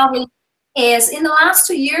 This probably is, in the last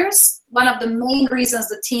 2 years, one of the main reasons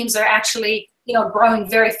the teams are actually, you know, growing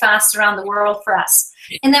very fast around the world for us.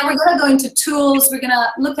 And then we're going to go into tools. We're going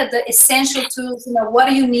to look at the essential tools, you know, what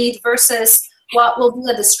do you need versus what will be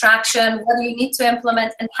a distraction, what do you need to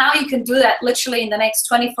implement, and how you can do that literally in the next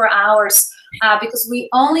 24 hours. Because we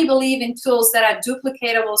only believe in tools that are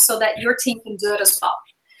duplicatable so that your team can do it as well.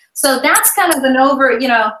 So that's kind of an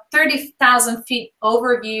 30,000 feet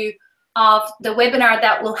overview of the webinar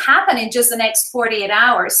that will happen in just the next 48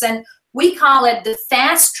 hours. And we call it the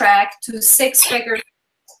Fast Track to Six Figures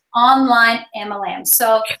Online MLM.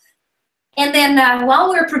 So, and then while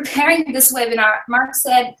we're preparing this webinar, Mark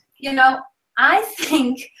said, you know, I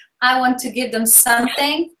think I want to give them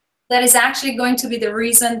something that is actually going to be the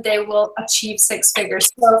reason they will achieve 6 figures.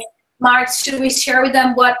 So, Mark, should we share with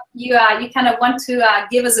them what you kind of want to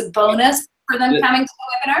give as a bonus for them coming to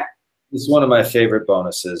the webinar? This is one of my favorite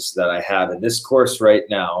bonuses that I have in this course right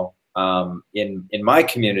now. In my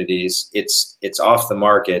communities, it's off the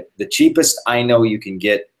market. The cheapest I know you can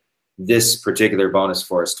get this particular bonus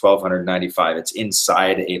for is $1,295. It's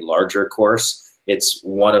inside a larger course. It's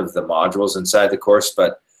one of the modules inside the course,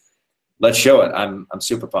 but let's show it. I'm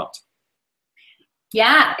super pumped.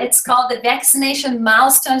 Yeah, it's called the Vaccination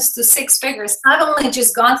Milestones to 6 Figures. I've only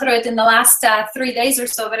just gone through it in the last 3 days or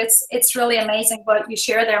so, but it's really amazing what you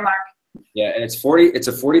share there, Mark. Yeah, and it's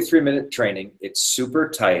a 43-minute training. It's super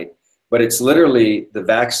tight, but it's literally the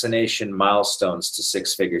vaccination milestones to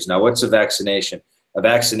 6 figures. Now, what's a vaccination? A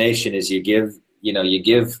vaccination is you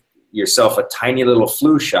give yourself a tiny little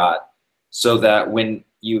flu shot so that when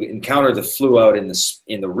you encounter the flu out in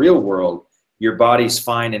the real world, your body's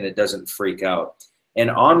fine and it doesn't freak out. And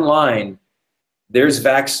online, there's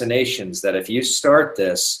vaccinations that if you start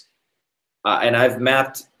this, and I've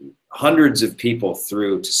mapped hundreds of people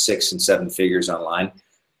through to 6 and 7 figures online,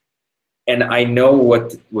 and I know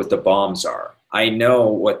what the bombs are. I know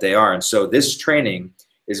what they are. And so this training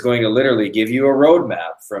is going to literally give you a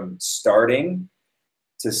roadmap from starting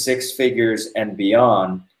to 6 figures and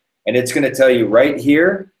beyond. And it's going to tell you right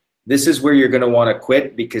here, this is where you're going to want to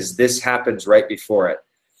quit because this happens right before it.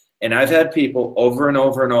 And I've had people over and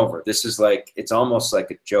over and over. This is like, it's almost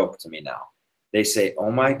like a joke to me now. They say,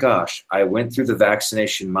 oh my gosh, I went through the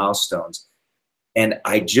vaccination milestones and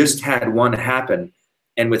I just had one happen.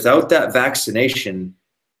 And without that vaccination,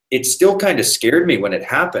 it still kind of scared me when it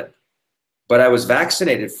happened. but I was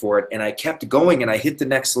vaccinated for it, and I kept going, and I hit the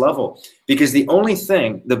next level. Because the only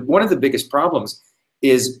thing, one of the biggest problems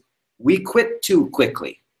is we quit too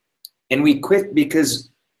quickly. And we quit because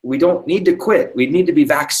we don't need to quit. We need to be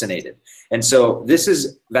vaccinated. And so this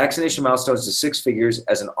is Vaccination Milestones to Six Figures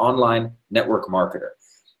as an online network marketer.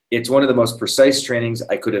 It's one of the most precise trainings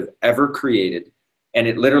I could have ever created. And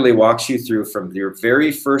it literally walks you through from your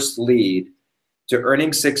very first lead to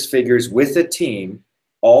earning six figures with a team,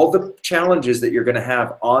 all the challenges that you're going to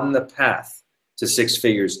have on the path to six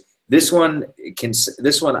figures. This one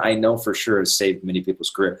I know for sure has saved many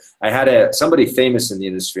people's career. I had somebody famous in the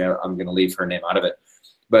industry. I'm going to leave her name out of it,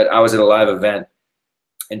 but I was at a live event,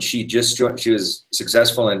 and she just joined. She was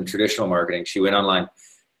successful in traditional marketing. She went online,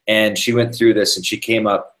 and she went through this, and she came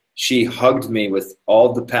up. She hugged me with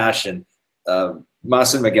all the passion.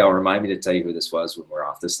 Mas and Miguel, remind me to tell you who this was when we're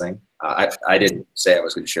off this thing. I didn't say I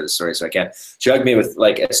was going to share the story, so I can't. She hugged me with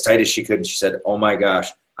like as tight as she could, and she said, "Oh my gosh,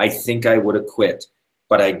 I think I would have quit,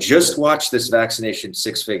 but I just watched this Vaccination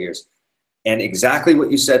Six Figures, and exactly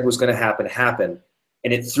what you said was going to happen happened,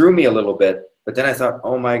 and it threw me a little bit. But then I thought,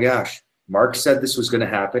 oh my gosh, Mark said this was going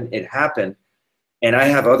to happen. It happened, and I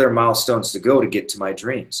have other milestones to go to get to my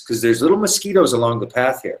dreams, because there's little mosquitoes along the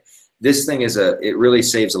path here. This thing it really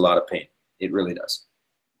saves a lot of pain. It really does.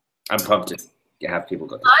 I'm pumped to have people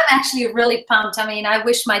go through. I'm actually really pumped. I mean, I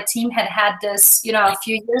wish my team had this, a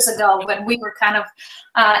few years ago when we were kind of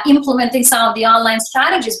implementing some of the online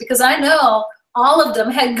strategies, because I know all of them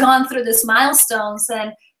had gone through these milestones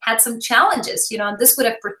and had some challenges, and this would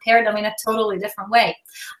have prepared them in a totally different way.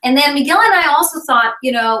 And then Miguel and I also thought,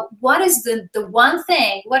 what is the one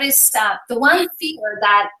thing, what is the one fear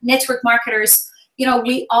that network marketers,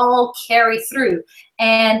 we all carry through?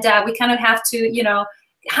 And we kind of have to,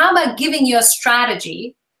 how about giving you a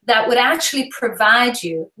strategy that would actually provide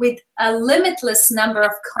you with a limitless number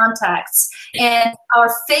of contacts? And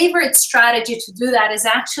our favorite strategy to do that is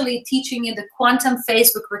actually teaching you the quantum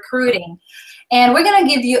Facebook recruiting. And we're going to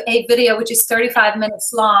give you a video which is 35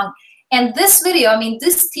 minutes long. And this video,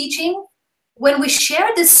 this teaching, when we share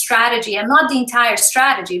this strategy, and not the entire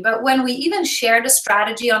strategy, but when we even share the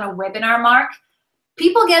strategy on a webinar, Mark,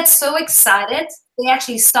 people get so excited, they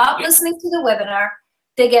actually stop listening to the webinar,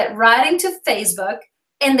 they get right into Facebook,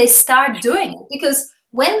 and they start doing it. Because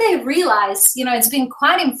when they realize, it's been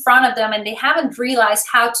quite in front of them, and they haven't realized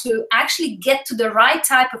how to actually get to the right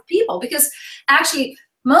type of people. Because actually,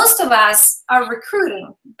 most of us are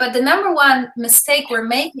recruiting, but the number one mistake we're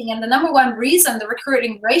making, and the number one reason the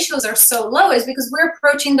recruiting ratios are so low, is because we're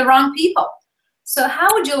approaching the wrong people. So how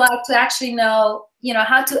would you like to actually know,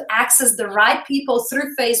 how to access the right people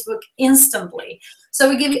through Facebook instantly? So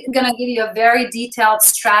we're going to give you a very detailed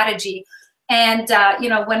strategy. And,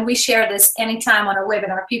 when we share this anytime on a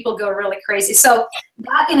webinar, people go really crazy. So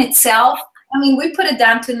that in itself, we put it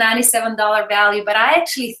down to $97 value, but I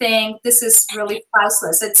actually think this is really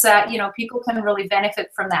priceless. It's, people can really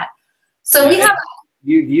benefit from that. So we have...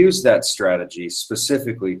 You've used that strategy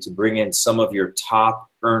specifically to bring in some of your top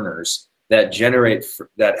earners that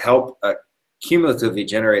help cumulatively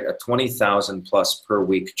generate a 20,000 plus per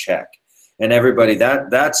week check. And everybody,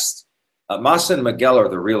 that's Masa and Miguel are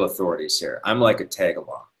the real authorities here. I'm like a tag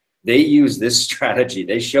along. They use this strategy.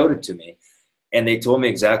 They showed it to me, and they told me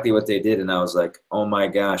exactly what they did. And I was like, oh my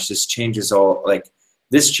gosh, this changes all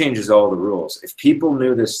the rules. If people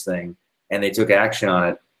knew this thing and they took action on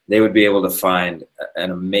it, they would be able to find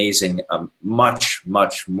an amazing, much,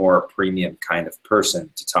 much more premium kind of person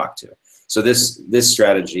to talk to. So this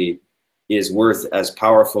strategy is worth as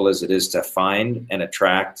powerful as it is to find and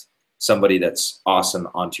attract somebody that's awesome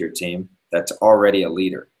onto your team, that's already a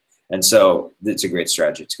leader. And so it's a great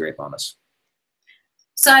strategy. It's a great bonus.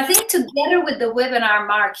 So I think together with the webinar,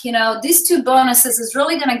 Mark, these two bonuses is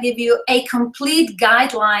really going to give you a complete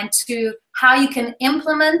guideline to how you can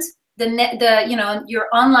implement your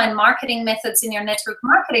online marketing methods in your network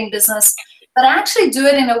marketing business, but actually do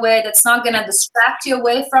it in a way that's not going to distract you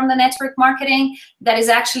away from the network marketing, that is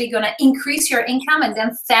actually going to increase your income and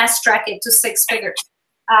then fast track it to six figures.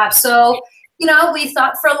 We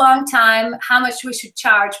thought for a long time how much we should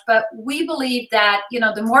charge, but we believe that,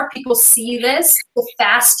 the more people see this, the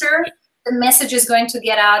faster the message is going to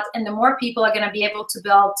get out, and the more people are going to be able to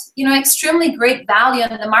build, extremely great value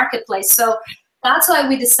in the marketplace. So that's why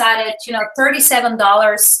we decided,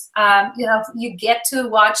 $37, you get to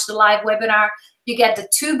watch the live webinar, you get the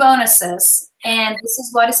two bonuses, and this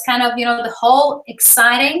is what is kind of, the whole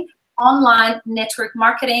exciting online network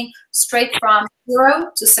marketing straight from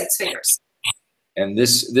 0 to 6 figures. And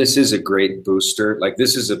this is a great booster. Like,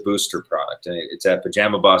 this is a booster product. It's at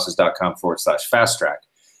pajamabosses.com/fast track.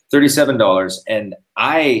 $37. And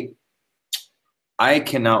I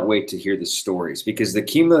cannot wait to hear the stories, because the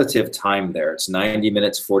cumulative time there, it's 90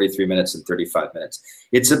 minutes, 43 minutes, and 35 minutes.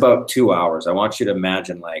 It's about 2 hours. I want you to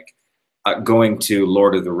imagine like going to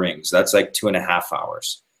Lord of the Rings. That's like 2.5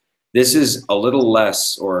 hours. This is a little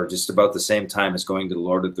less, or just about the same time as going to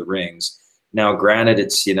Lord of the Rings. Now, granted,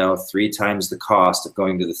 it's, 3 times the cost of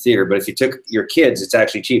going to the theater, but if you took your kids, it's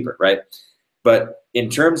actually cheaper, right? But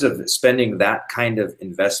in terms of spending that kind of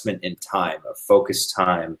investment in time, of focused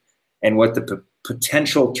time, and what the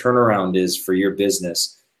potential turnaround is for your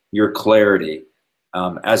business, your clarity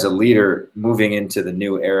as a leader moving into the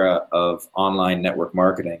new era of online network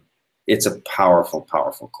marketing, it's a powerful,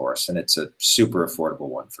 powerful course, and it's a super affordable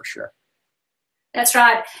one for sure. That's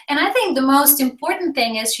right. And I think the most important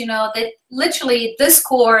thing is, that literally this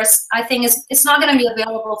course, I think it's not going to be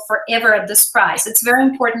available forever at this price. It's very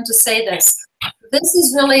important to say this. This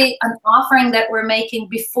is really an offering that we're making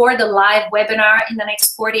before the live webinar in the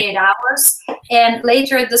next 48 hours. And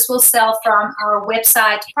later this will sell from our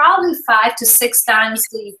website probably 5 to 6 times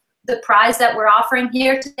the price that we're offering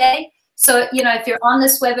here today. So, if you're on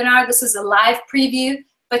this webinar, this is a live preview,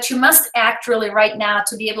 but you must act really right now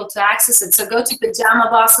to be able to access it. So go to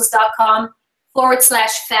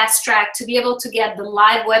pajamabosses.com/fast track to be able to get the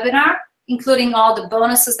live webinar, including all the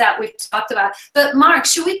bonuses that we've talked about. But Mark,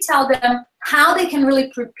 should we tell them how they can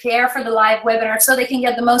really prepare for the live webinar so they can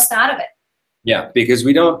get the most out of it? Yeah, because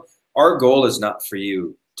our goal is not for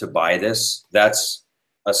you to buy this. That's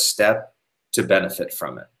a step to benefit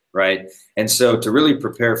from it, right? And so to really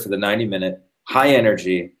prepare for the 90-minute high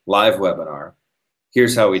energy live webinar,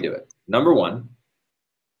 here's how we do it. Number one,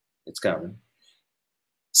 it's coming.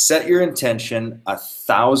 Set your intention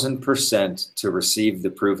 1,000% to receive the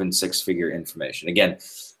proven 6-figure information. Again,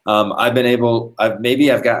 I've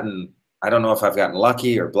gotten, I don't know if I've gotten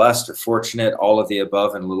lucky or blessed or fortunate, all of the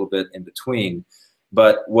above and a little bit in between.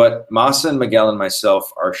 But what Masa and Miguel and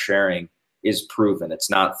myself are sharing is proven. It's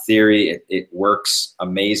not theory. It works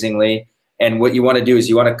amazingly. And what you want to do is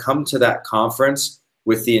you want to come to that conference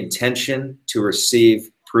with the intention to receive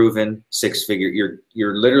proven 6-figure.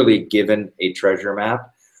 You're literally given a treasure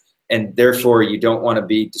map, and therefore you don't want to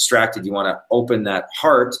be distracted. You want to open that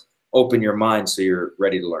heart, open your mind, so you're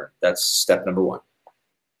ready to learn. That's step number one.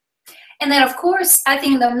 And then, of course, I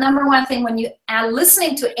think the number one thing when you are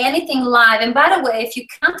listening to anything live, and by the way, if you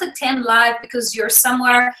can't attend live because you're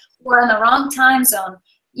somewhere or in the wrong time zone,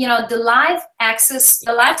 the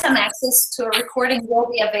lifetime access to a recording will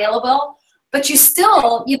be available. But you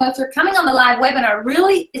still, if you're coming on the live webinar,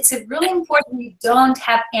 it's really important you don't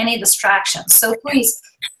have any distractions. So please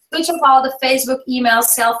switch off all the Facebook, emails,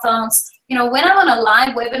 cell phones. When I'm on a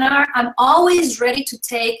live webinar, I'm always ready to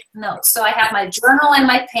take notes. So I have my journal and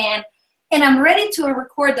my pen, and I'm ready to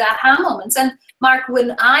record the aha moments. And Mark,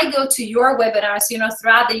 when I go to your webinars,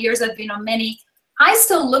 throughout the years I've been on many, I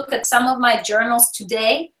still look at some of my journals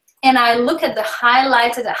today, and I look at the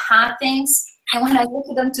highlighted aha things. And when I look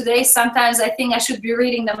at them today, sometimes I think I should be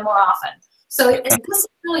reading them more often. So this is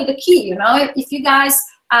really the key, If you guys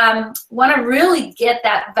want to really get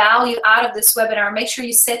that value out of this webinar, make sure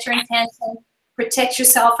you set your intention, protect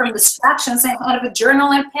yourself from distractions, and have a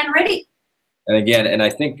journal and pen ready. And again, and I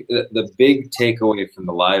think the big takeaway from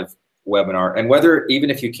the live webinar, and even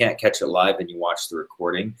if you can't catch it live and you watch the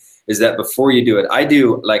recording, is that before you do it, I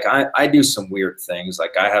do some weird things.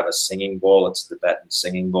 Like I have a singing bowl. It's the Tibetan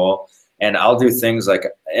singing bowl. And I'll do things like,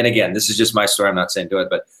 and again, this is just my story. I'm not saying do it,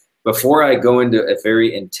 but before I go into a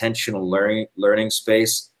very intentional learning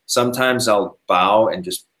space, sometimes I'll bow and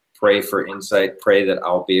just pray for insight, pray that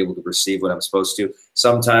I'll be able to receive what I'm supposed to.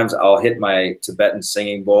 Sometimes I'll hit my Tibetan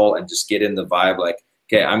singing bowl and just get in the vibe like,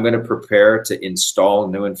 okay, I'm going to prepare to install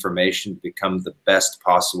new information to become the best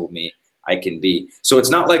possible me I can be. So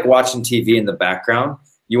it's not like watching TV in the background.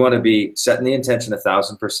 You want to be setting the intention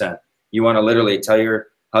 1,000%. You want to literally tell your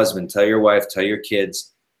husband, tell your wife, tell your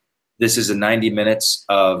kids, this is a 90 minutes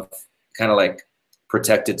of kind of like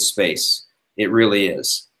protected space. It really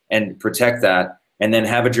is. And protect that, and then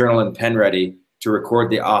have a journal and pen ready to record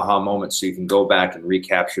the aha moments so you can go back and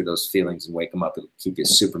recapture those feelings and wake them up and keep you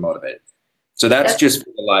super motivated. So that's just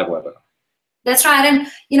for the live webinar. That's right. And,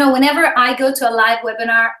 whenever I go to a live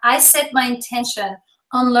webinar, I set my intention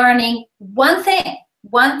on learning one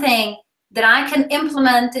thing that I can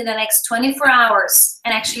implement in the next 24 hours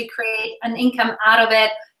and actually create an income out of it,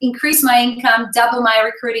 increase my income, double my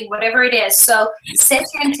recruiting, whatever it is. So set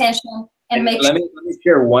your intention and make sure. Let me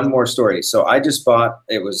share one more story. So I just bought,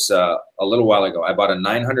 it was a little while ago, I bought a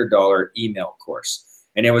 $900 email course.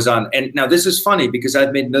 And it was on, and now this is funny because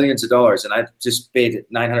I've made millions of dollars and I've just paid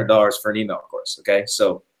 $900 for an email course. Okay.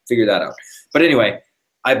 So figure that out. But anyway,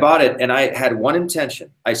 I bought it and I had one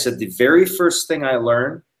intention. I said, the very first thing I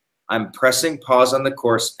learn, I'm pressing pause on the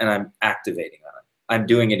course and I'm activating on it. I'm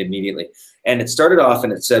doing it immediately. And it started off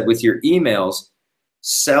and it said, with your emails,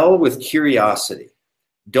 sell with curiosity.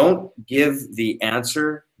 Don't give the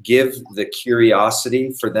answer, give the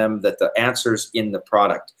curiosity for them that the answer's in the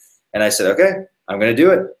product. And I said, okay, I'm going to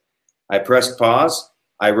do it. I pressed pause.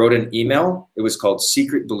 I wrote an email. It was called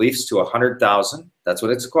Secret Beliefs to 100,000. That's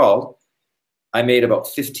what it's called. I made about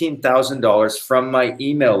 $15,000 from my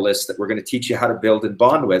email list that we're going to teach you how to build and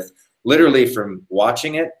bond with, literally from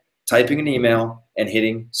watching it, typing an email, and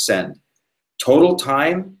hitting send. Total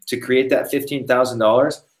time to create that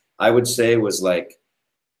 $15,000, I would say was like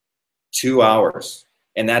 2 hours.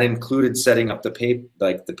 And that included setting up the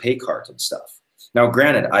pay card and stuff. Now,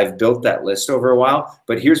 granted, I've built that list over a while,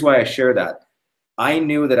 but here's why I share that. I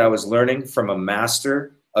knew that I was learning from a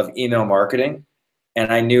master of email marketing,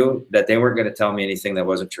 and I knew that they weren't going to tell me anything that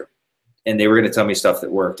wasn't true. And they were going to tell me stuff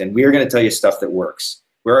that worked. And we are going to tell you stuff that works.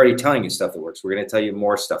 We're already telling you stuff that works. We're going to tell you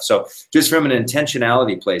more stuff. So just from an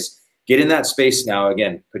intentionality place, get in that space now.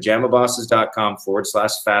 Again,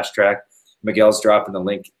 pajamabosses.com/fast track. Miguel's dropping the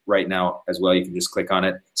link right now as well. You can just click on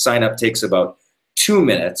it. Sign up takes about 2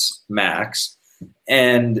 minutes max,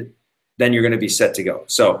 and then you're going to be set to go.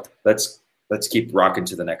 So let's keep rocking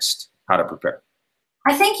to the next how to prepare.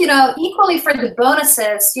 I think, equally for the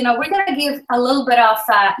bonuses, we're going to give a little bit of,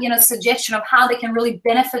 suggestion of how they can really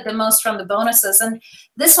benefit the most from the bonuses. And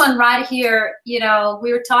this one right here, we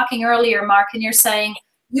were talking earlier, Mark, and you're saying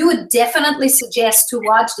you would definitely suggest to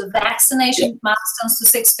watch the vaccination milestones to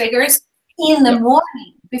 6 figures in the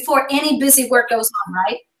morning before any busy work goes on,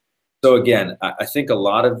 right? So again, I think a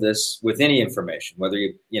lot of this with any information, whether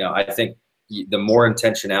I think the more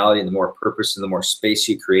intentionality and the more purpose and the more space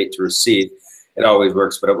you create to receive, it always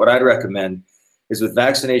works. But what I'd recommend is with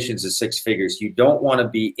vaccinations of 6 figures, you don't want to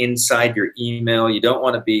be inside your email. You don't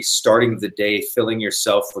want to be starting the day filling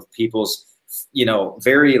yourself with people's,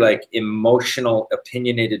 very like emotional,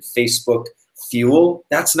 opinionated Facebook fuel.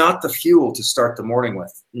 That's not the fuel to start the morning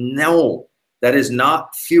with. No, that is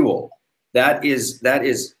not fuel. That is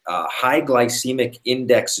a high glycemic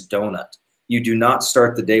index donut. You do not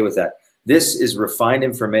start the day with that. This is refined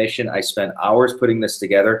information. I spent hours putting this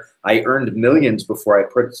together. I earned millions before I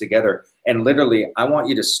put it together. And literally, I want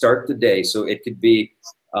you to start the day. So it could be,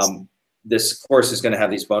 this course is going to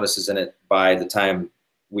have these bonuses in it by the time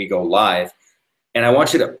we go live. And I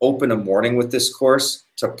want you to open a morning with this course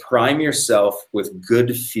to prime yourself with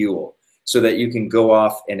good fuel so that you can go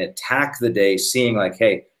off and attack the day seeing like,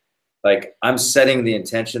 hey, like I'm setting the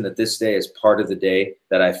intention that this day is part of the day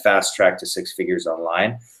that I fast track to 6 figures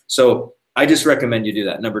online. So I just recommend you do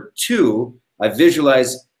that. Number 2,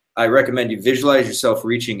 I recommend you visualize yourself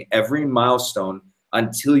reaching every milestone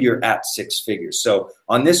until you're at 6 figures. So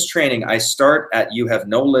on this training, I start at you have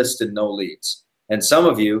no list and no leads. And some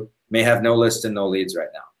of you may have no list and no leads right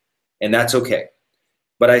now. And that's okay.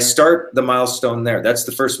 But I start the milestone there. That's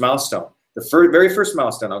the first milestone. The very first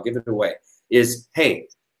milestone, I'll give it away, is, hey,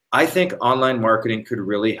 I think online marketing could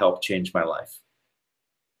really help change my life.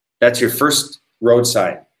 That's your first road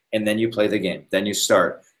sign. And then you play the game. Then you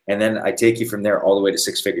start. And then I take you from there all the way to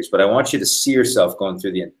 6 figures. But I want you to see yourself going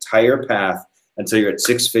through the entire path until you're at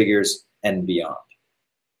 6 figures and beyond.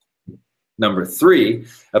 Number 3,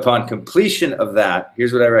 upon completion of that,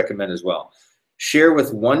 here's what I recommend as well. Share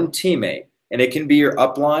with one teammate. And it can be your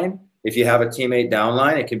upline. If you have a teammate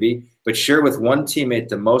downline, it can be. But share with one teammate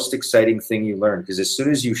the most exciting thing you learned. Because as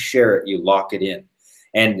soon as you share it, you lock it in.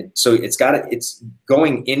 And so it's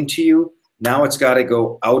going into you. Now it's got to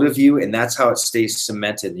go out of you, and that's how it stays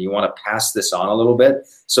cemented. And you want to pass this on a little bit.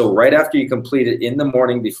 So right after you complete it in the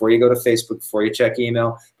morning, before you go to Facebook, before you check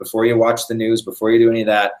email, before you watch the news, before you do any of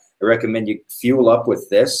that, I recommend you fuel up with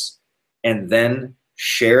this and then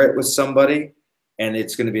share it with somebody, and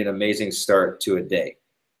it's going to be an amazing start to a day.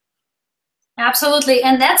 Absolutely.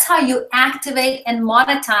 And that's how you activate and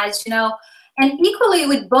monetize, And equally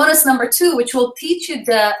with bonus number 2, which will teach you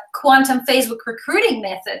the quantum Facebook recruiting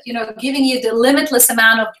method, giving you the limitless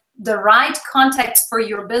amount of the right contacts for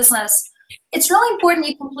your business. It's really important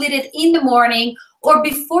you complete it in the morning or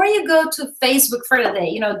before you go to Facebook for the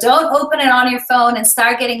day. Don't open it on your phone and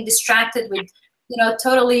start getting distracted with,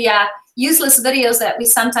 totally useless videos that we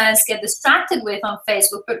sometimes get distracted with on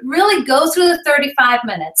Facebook, but really go through the 35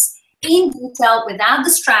 minutes in detail without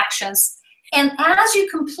distractions. And as you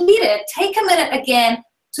complete it, take a minute again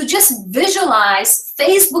to just visualize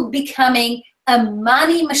Facebook becoming a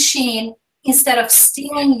money machine instead of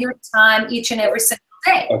stealing your time each and every single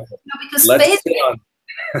day. Okay. Because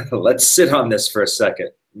let's sit on this for a second,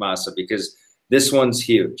 Masa, because this one's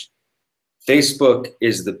huge. Facebook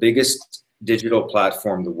is the biggest digital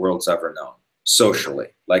platform the world's ever known, socially.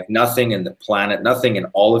 Like nothing in the planet, nothing in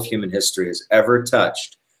all of human history has ever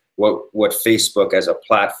touched what Facebook as a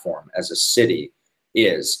platform, as a city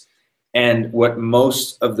is. And what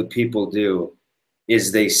most of the people do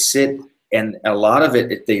is they sit, and a lot of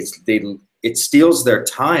it, it steals their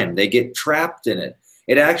time. They get trapped in it.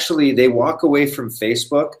 It actually, they walk away from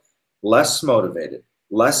Facebook less motivated,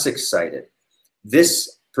 less excited.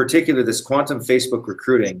 This quantum Facebook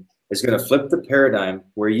recruiting is going to flip the paradigm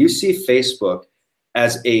where you see Facebook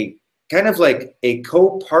as a kind of like a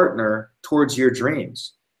co-partner towards your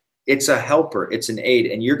dreams. It's a helper, it's an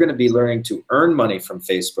aid, and you're going to be learning to earn money from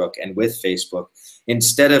Facebook and with Facebook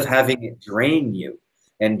instead of having it drain you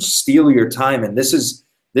and steal your time. And this is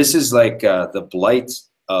like the blight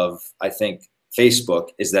of, I think,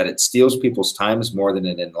 Facebook, is that it steals people's times more than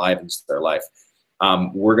it enlivens their life.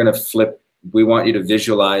 We're going to flip. We want you to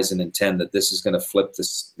visualize and intend that this is going to flip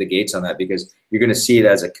the gates on that, because you're going to see it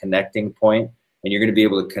as a connecting point, and you're going to be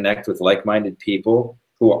able to connect with like-minded people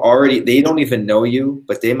who are already, they don't even know you,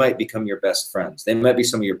 but they might become your best friends. They might be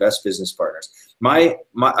some of your best business partners.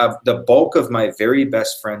 The bulk of my very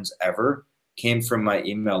best friends ever came from my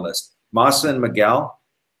email list. Masa and Miguel,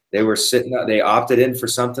 they were they opted in for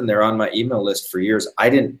something. They're on my email list for years.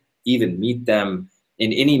 I didn't even meet them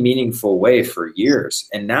in any meaningful way for years.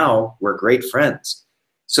 And now we're great friends.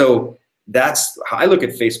 So that's how I look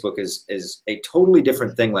at Facebook, as a totally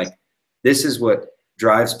different thing. Like, this is what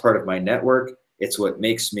drives part of my network. It's what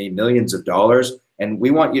makes me millions of dollars. And we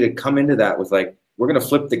want you to come into that with, like, we're going to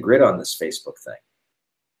flip the grid on this Facebook thing.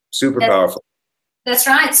 Super powerful. That's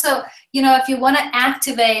right. So, if you want to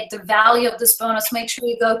activate the value of this bonus, make sure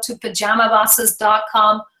you go to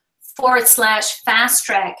pajamabosses.com/fast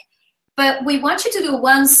track. But we want you to do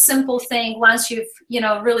one simple thing once you've,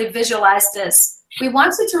 really visualized this. We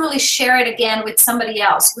want you to really share it again with somebody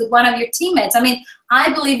else, with one of your teammates. I mean,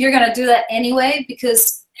 I believe you're going to do that anyway,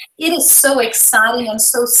 because it is so exciting and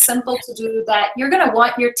so simple to do that you're going to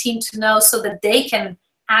want your team to know, so that they can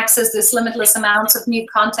access this limitless amounts of new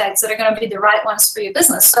contacts that are going to be the right ones for your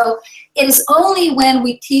business. So it is only when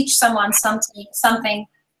we teach someone something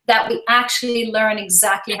that we actually learn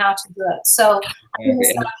exactly how to do it. So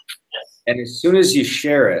and as soon as you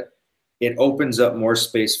share it, it opens up more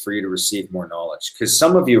space for you to receive more knowledge. Because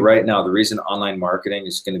some of you right now, the reason online marketing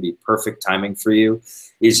is going to be perfect timing for you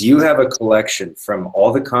is you have a collection from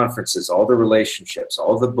all the conferences, all the relationships,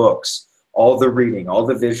 all the books, all the reading, all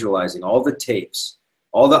the visualizing, all the tapes,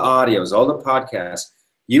 all the audios, all the podcasts.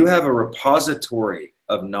 You have a repository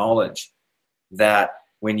of knowledge that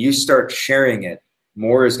when you start sharing it,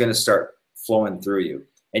 more is going to start flowing through you.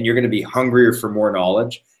 And you're going to be hungrier for more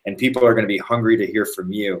knowledge. And people are going to be hungry to hear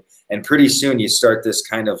from you. And pretty soon you start this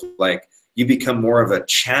kind of like, you become more of a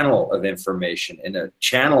channel of information and a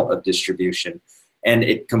channel of distribution. And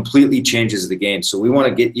it completely changes the game. So we want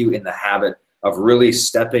to get you in the habit of really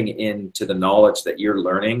stepping into the knowledge that you're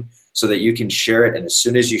learning, so that you can share it. And as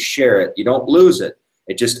soon as you share it, you don't lose it.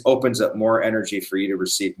 It just opens up more energy for you to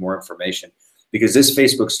receive more information. Because this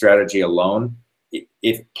Facebook strategy alone,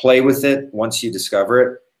 if play with it, once you discover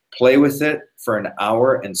it, play with it for an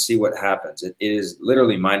hour and see what happens. It is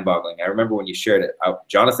literally mind-boggling. I remember when you shared it,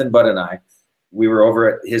 Jonathan Budd and I, we were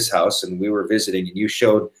over at his house and we were visiting, and you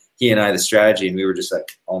showed he and I the strategy, and we were just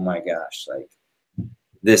like, oh my gosh, like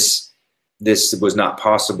this was not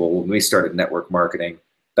possible when we started network marketing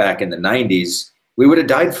back in the 90s. We would have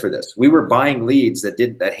died for this. We were buying leads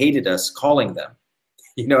that hated us calling them.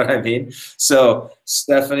 You know what I mean? So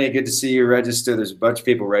Stephanie, good to see you register. There's a bunch of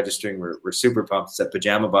people registering. We're super pumped. It's at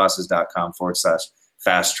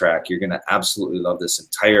pajamabosses.com/fast track. You're going to absolutely love this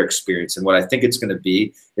entire experience. And what I think it's going to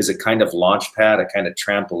be is a kind of launch pad, a kind of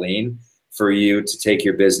trampoline for you to take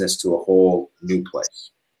your business to a whole new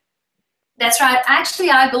place. That's right. Actually,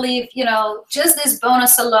 I believe, just this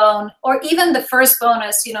bonus alone, or even the first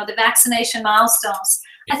bonus, the vaccination milestones,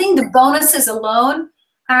 I think the bonuses alone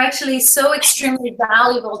are actually so extremely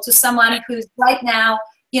valuable to someone who's right now,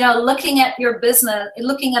 looking at your business,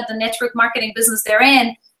 looking at the network marketing business they're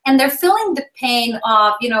in, and they're feeling the pain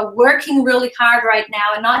of, working really hard right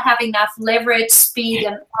now and not having enough leverage, speed,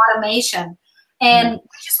 and automation. And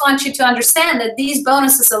we just want you to understand that these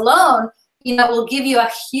bonuses alone, will give you a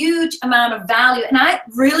huge amount of value. And I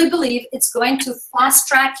really believe it's going to fast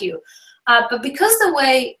track you. But because the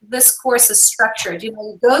way this course is structured,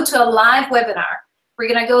 you go to a live webinar. We're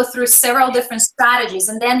going to go through several different strategies,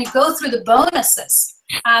 and then you go through the bonuses.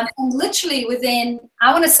 And literally within,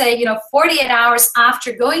 I want to say, 48 hours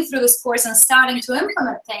after going through this course and starting to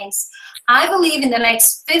implement things, I believe in the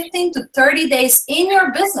next 15 to 30 days in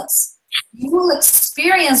your business, you will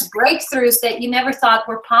experience breakthroughs that you never thought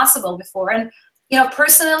were possible before. And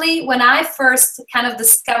personally, when I first kind of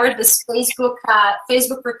discovered this Facebook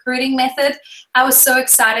recruiting method, I was so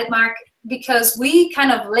excited, Mark, because we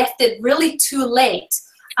kind of left it really too late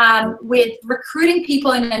with recruiting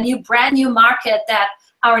people in a brand new market that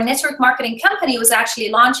our network marketing company was actually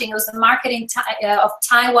launching. It was the marketing of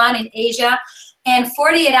Taiwan in Asia. And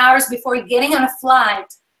 48 hours before getting on a flight,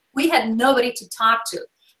 we had nobody to talk to.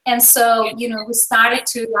 And so, we started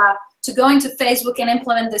to go into Facebook and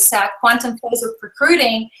implement this quantum Facebook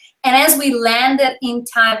recruiting. And as we landed in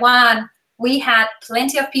Taiwan, we had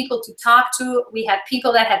plenty of people to talk to. We had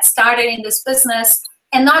people that had started in this business.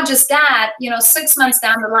 And not just that, 6 months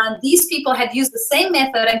down the line, these people had used the same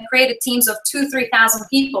method and created teams of 2,000 to 3,000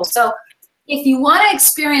 people. So if you want to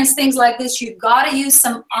experience things like this, you've got to use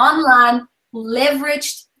some online,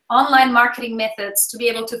 leveraged online marketing methods to be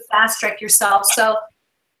able to fast track yourself. So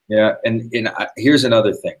yeah, and here's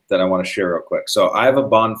another thing that I want to share real quick. So I have a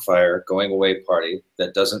bonfire going away party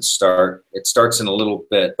that doesn't start. It starts in a little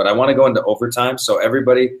bit, but I want to go into overtime. So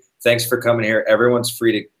everybody, thanks for coming here. Everyone's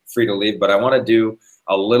free to leave, but I want to do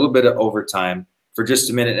a little bit of overtime for just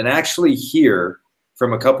a minute and actually hear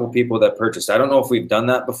from a couple people that purchased. I don't know if we've done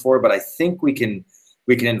that before, but I think we can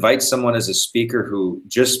invite someone as a speaker who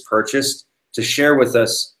just purchased to share with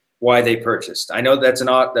us why they purchased. I know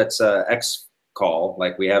that's a X call,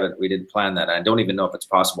 like we didn't plan that. I don't even know if it's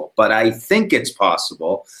possible, but I think it's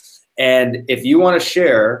possible. And if you want to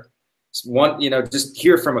share just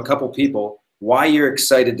hear from a couple people why you're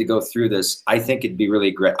excited to go through this, I think it'd be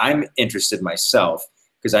really great. I'm interested myself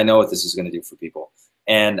because I know what this is going to do for people,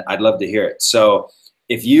 and I'd love to hear it. So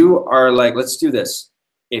if you are like, let's do this.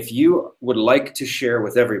 If you would like to share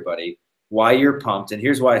with everybody why you're pumped, and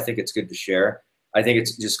here's why I think it's good to share. I think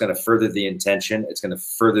it's just going to further the intention. It's going to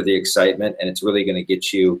further the excitement, and it's really going to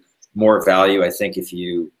get you more value. I think if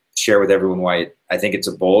you share with everyone why I think it's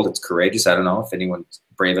it's courageous. I don't know if anyone's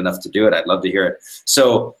brave enough to do it. I'd love to hear it.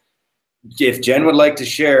 So if Jen would like to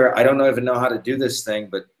share, I don't even know how to do this thing,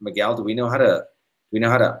 but Miguel, do we know how to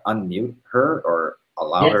unmute her or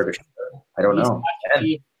allow her to share? I don't know.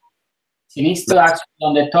 She needs to actually,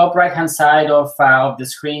 on the top right-hand side of the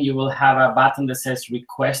screen, you will have a button that says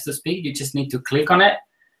request to speak. You just need to click on it.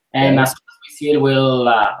 And as soon as we see it, we'll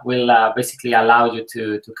basically allow you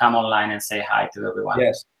to come online and say hi to everyone.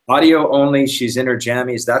 Yes. Audio only. She's in her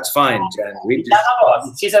jammies. That's fine, Jen.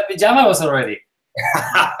 She's a pajamas already.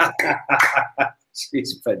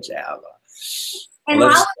 She's pajama. And while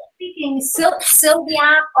we're speaking,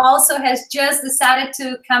 Sylvia also has just decided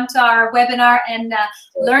to come to our webinar and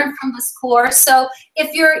learn from this course. So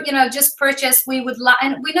if you're, just purchased, we would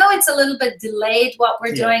and we know it's a little bit delayed what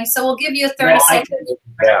we're doing, so we'll give you 30 seconds.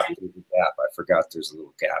 I forgot there's a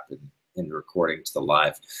little gap in the recording to the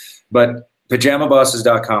live. But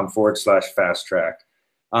pajamabosses.com/fast track.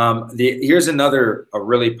 Here's a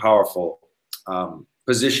really powerful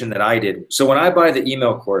position that I did. So when I buy the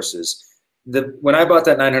email courses, when I bought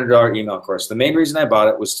that $900 email course, the main reason I bought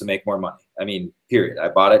it was to make more money. I mean, period. I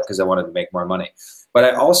bought it because I wanted to make more money. But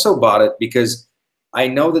I also bought it because I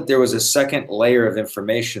know that there was a second layer of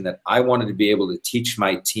information that I wanted to be able to teach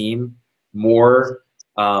my team more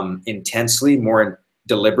intensely, more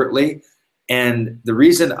deliberately. And the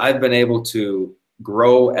reason I've been able to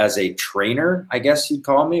grow as a trainer, I guess you'd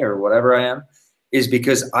call me, or whatever I am, is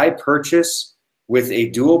because I purchase with a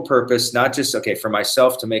dual purpose, not just, for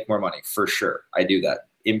myself to make more money, for sure. I do that.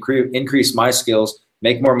 Increase my skills,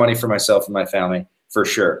 make more money for myself and my family, for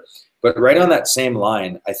sure. But right on that same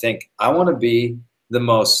line, I think I want to be the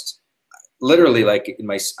most, literally, like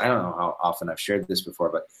I don't know how often I've shared this before,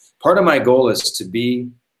 but part of my goal is to be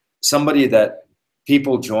somebody that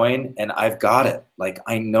people join and I've got it. Like,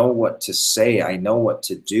 I know what to say. I know what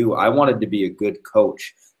to do. I wanted to be a good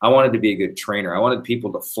coach. I wanted to be a good trainer. I wanted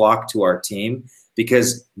people to flock to our team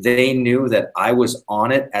because they knew that I was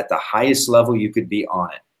on it at the highest level you could be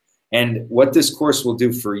on it. And what this course will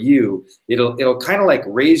do for you, it'll kind of like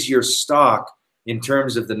raise your stock in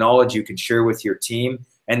terms of the knowledge you can share with your team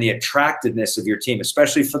and the attractiveness of your team,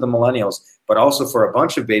 especially for the millennials, but also for a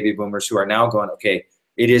bunch of baby boomers who are now going, okay,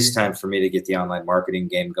 it is time for me to get the online marketing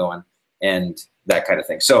game going and that kind of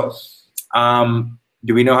thing. So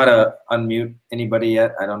do we know how to unmute anybody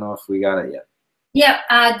yet? I don't know if we got it yet. Yeah,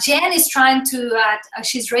 Jen is trying to,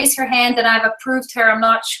 she's raised her hand and I've approved her. I'm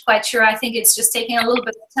not quite sure. I think it's just taking a little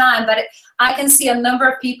bit of time, but I can see a number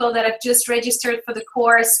of people that have just registered for the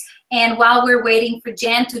course. And while we're waiting for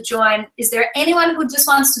Jen to join, is there anyone who just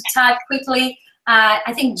wants to type quickly?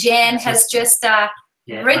 I think Jen has just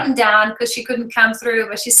written down because she couldn't come through,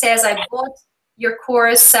 but she says, I bought your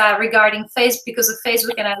course regarding Facebook, because of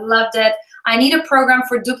Facebook, and I loved it. I need a program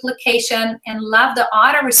for duplication, and love the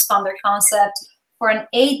autoresponder concept for an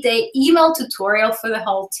 8-day email tutorial for the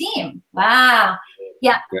whole team. Wow.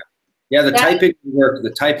 Yeah. Yeah, the typing will work. The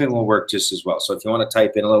typing will work just as well. So if you want to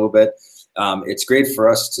type in a little bit, it's great for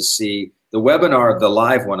us to see the webinar, the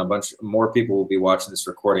live one. A bunch more people will be watching this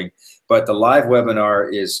recording, but the live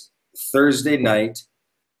webinar is Thursday night,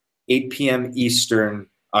 8 p.m. Eastern,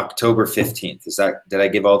 October 15th. Did I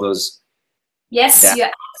give all those? Yes, you're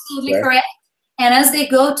absolutely correct. And as they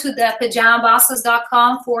go to the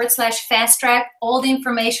pajamabosses.com/fast track, all the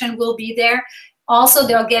information will be there. Also,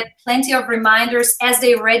 they'll get plenty of reminders as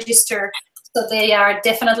they register, so they are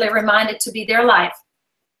definitely reminded to be there live.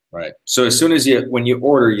 Right. So as soon as when you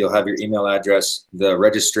order, you'll have your email address. The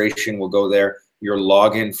registration will go there. Your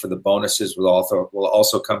login for the bonuses will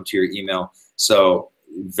also come to your email. So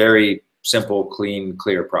very simple, clean,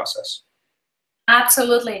 clear process.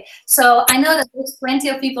 Absolutely. So I know that there's plenty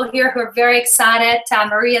of people here who are very excited.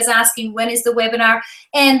 Maria's asking, when is the webinar?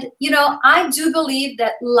 And, you know, I do believe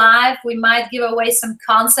that live, we might give away some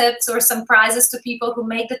concepts or some prizes to people who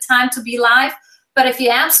make the time to be live. But if you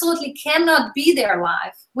absolutely cannot be there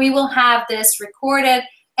live, we will have this recorded,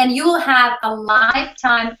 and you will have a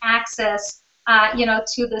lifetime access, you know,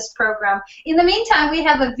 to this program. In the meantime, we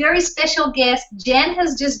have a very special guest. Jen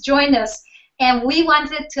has just joined us. And we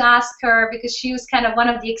wanted to ask her, because she was kind of one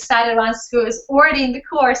of the excited ones who is already in the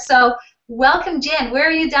course. So welcome, Jen. Where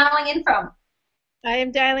are you dialing in from? I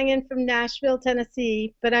am dialing in from Nashville,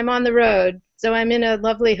 Tennessee, but I'm on the road. So I'm in a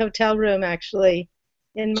lovely hotel room, actually,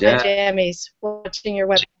 in my jammies, watching your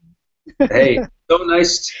website. Hey, so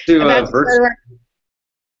nice to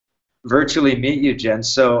virtually meet you, Jen.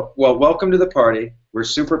 So, well, welcome to the party. We're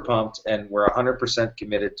super pumped, and we're 100%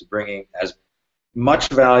 committed to bringing as much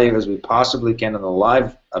value as we possibly can in the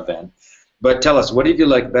live event. But tell us, what did you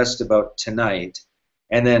like best about tonight,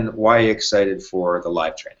 and then why are you excited for the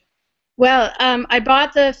live training? Well, I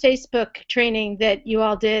bought the Facebook training that you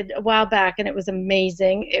all did a while back, and it was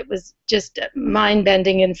amazing. It was just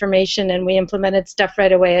mind-bending information, and we implemented stuff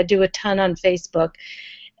right away. I do a ton on Facebook,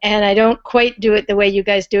 and I don't quite do it the way you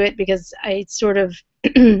guys do it, because I sort of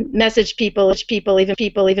message people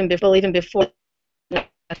even before,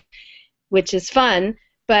 which is fun,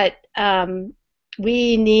 but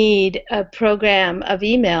we need a program of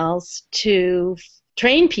emails to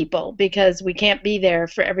train people, because we can't be there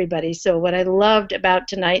for everybody. So what I loved about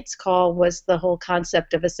tonight's call was the whole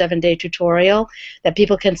concept of a 7-day tutorial that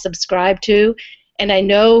people can subscribe to. And I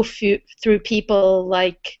know through people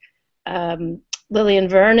like Lillian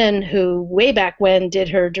Vernon, who way back when did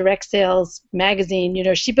her direct sales magazine, you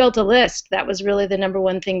know, she built a list. That was really the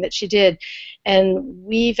 #1 thing that she did. And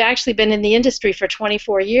we've actually been in the industry for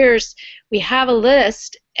 24 years. We have a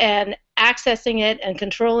list, and accessing it and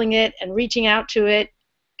controlling it and reaching out to it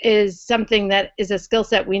is something that is a skill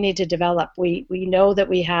set we need to develop. We know that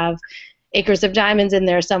we have acres of diamonds in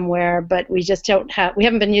there somewhere, but we just we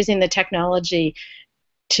haven't been using the technology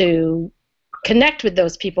to connect with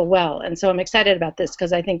those people well. And so I'm excited about this,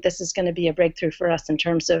 because I think this is going to be a breakthrough for us in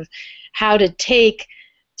terms of how to take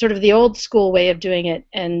sort of the old school way of doing it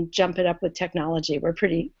and jump it up with technology. We're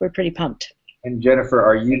pretty pumped. And Jennifer,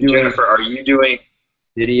 are you doing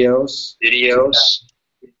videos?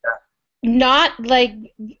 Not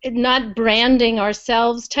branding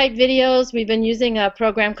ourselves type videos. We've been using a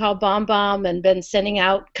program called BombBomb and been sending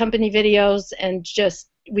out company videos, and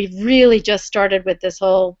we've really just started with this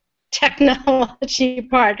whole technology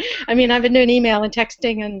part. I mean, I've been doing email and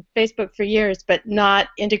texting and Facebook for years, but not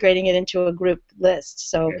integrating it into a group list.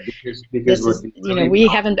 So because you know,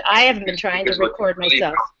 I haven't been trying to record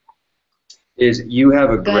myself. Is you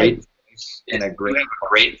have a great voice and a great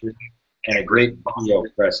video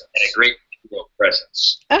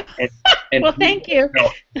presence. And well, thank you.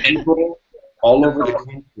 People all over the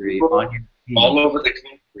country on your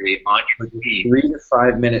team. 3 to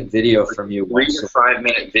 5 minute video from you. 3 to 5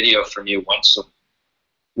 minute video from you once a week.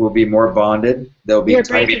 Will be more bonded. They'll be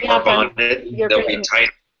tighter. They'll be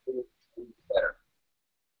tighter. Better.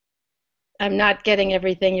 I'm not getting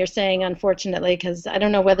everything you're saying, unfortunately, because I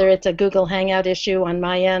don't know whether it's a Google Hangout issue on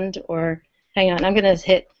my end or. Hang on, I'm going to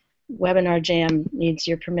hit Webinar Jam needs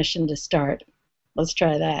your permission to start. Let's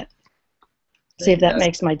try that. See if that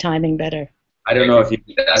makes my timing better. I don't know if you can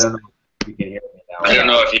hear me now. I don't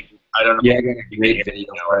know. Yeah, I got a great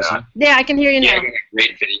video present. Yeah, I can hear you now. Yeah, I got a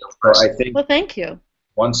great video present. So well, thank you.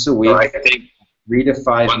 Once a week, 3 to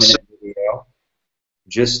 5 minute video,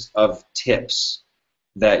 just of tips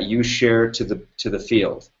that you share to the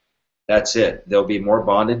field. That's it. They'll be more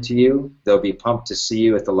bonded to you. They'll be pumped to see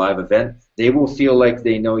you at the live event. They will feel like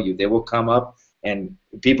they know you. They will come up and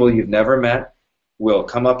people you've never met will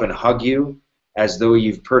come up and hug you as though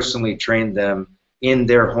you've personally trained them in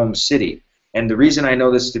their home city. And the reason I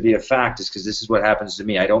know this to be a fact is because this is what happens to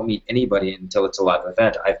me. I don't meet anybody until it's a live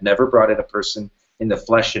event. I've never brought in a person in the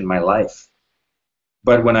flesh in my life.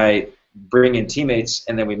 But when I bring in teammates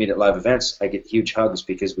and then we meet at live events, I get huge hugs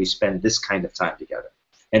because we spend this kind of time together.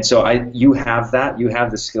 And so you have that. You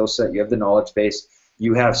have the skill set. You have the knowledge base.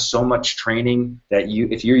 You have so much training that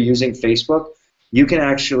if you're using Facebook, you can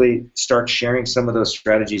actually start sharing some of those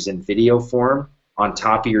strategies in video form on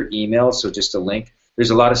top of your email, so just a link. There's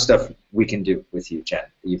a lot of stuff we can do with you, Jen.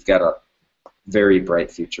 You've got a very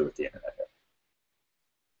bright future with the internet.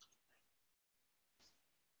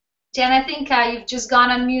 Jen, I think you've just gone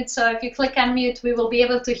on mute, so if you click on mute, we will be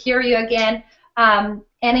able to hear you again. And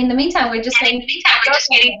in the meantime, we're just waiting.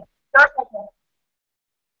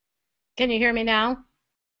 Can you hear me now?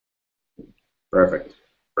 Perfect.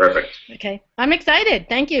 Okay. I'm excited.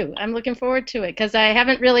 Thank you. I'm looking forward to it because I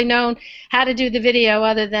haven't really known how to do the video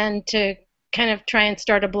other than to kind of try and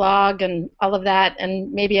start a blog and all of that,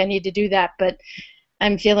 and maybe I need to do that, but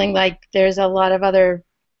I'm feeling like there's a lot of other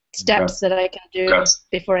steps that I can do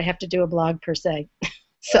before I have to do a blog per se.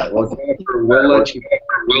 So well, Jennifer, we'll let you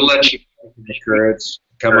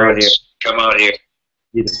come out here.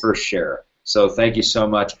 Be the first share. So thank you so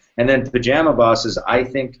much. And then Pajama Bosses, I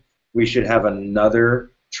think we should have another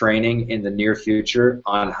training in the near future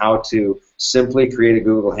on how to simply create a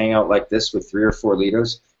Google Hangout like this with 3 or 4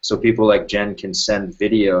 leaders, so people like Jen can send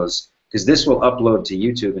videos, because this will upload to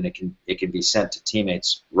YouTube and it can be sent to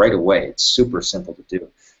teammates right away. It's super simple to do.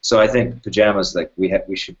 So I think Pajamas, like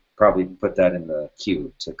we should probably put that in the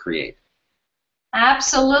queue to create.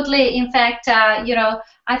 Absolutely. In fact, you know,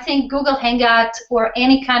 I think Google Hangout or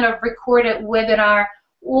any kind of recorded webinar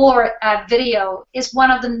or video is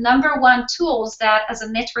one of the #1 tools that, as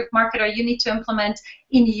a network marketer, you need to implement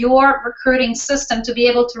in your recruiting system to be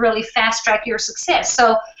able to really fast track your success.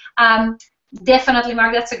 So definitely,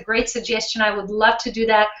 Mark, that's a great suggestion. I would love to do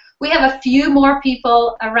that. We have a few more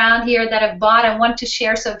people around here that have bought and want to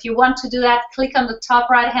share. So if you want to do that, click on the top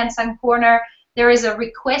right-hand side corner. There is a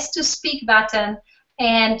request to speak button.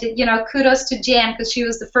 And, you know, kudos to Jan because she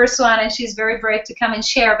was the first one and she's very brave to come and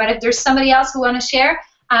share. But if there's somebody else who want to share,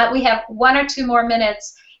 we have 1 or 2 more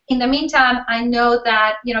minutes. In the meantime, I know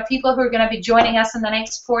that, you know, people who are going to be joining us in the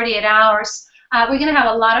next 48 hours, we're going to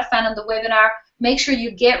have a lot of fun on the webinar. Make sure you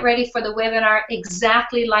get ready for the webinar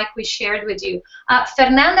exactly like we shared with you.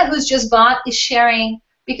 Fernanda, who's just bought, is sharing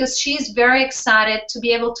because she's very excited to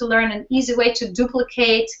be able to learn an easy way to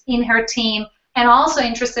duplicate in her team, and also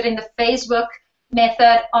interested in the Facebook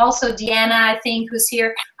method. Also Deanna, I think, who's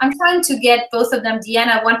here. I'm trying to get both of them.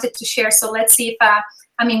 Deanna wanted to share, so let's see if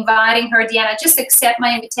I'm inviting her. Deanna, just accept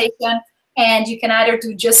my invitation, and you can either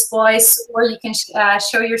do just voice or you can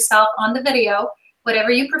show yourself on the video, whatever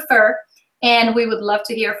you prefer, and we would love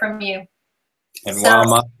to hear from you. And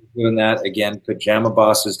while I'm doing that, again,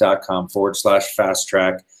 pajamabosses.com/fast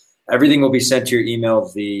track. Everything will be sent to your email.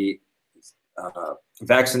 The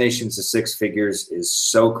vaccinations to 6 figures is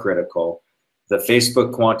so critical. The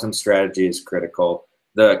Facebook quantum strategy is critical.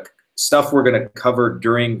 The stuff we're going to cover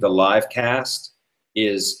during the live cast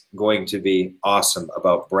is going to be awesome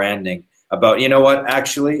about branding. About, you know what,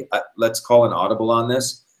 actually, let's call an audible on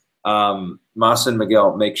this. Mas and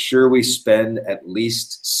Miguel, make sure we spend at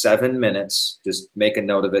least 7 minutes, just make a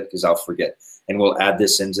note of it because I'll forget, and we'll add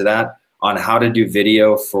this into that, on how to do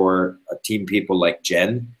video for team people like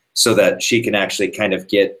Jen, so that she can actually kind of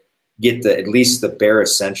get at least the bare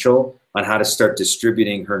essential on how to start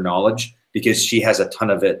distributing her knowledge, because she has a ton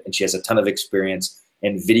of it and she has a ton of experience,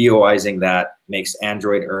 and videoizing that makes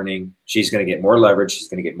Android earning. She's going to get more leverage, she's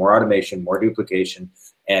going to get more automation, more duplication,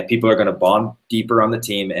 and people are going to bond deeper on the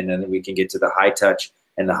team, and then we can get to the high touch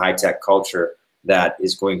and the high tech culture that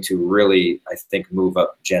is going to really, I think, move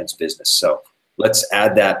up Jen's business. So let's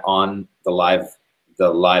add that on the live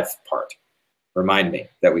part. Remind me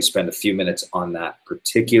that we spend a few minutes on that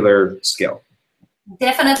particular skill.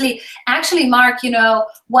 Definitely. Actually, Mark, you know,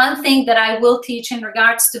 one thing that I will teach in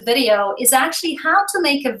regards to video is actually how to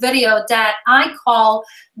make a video that I call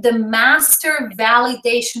the master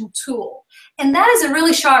validation tool. And that is a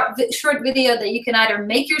really short video that you can either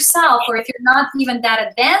make yourself, or if you're not even that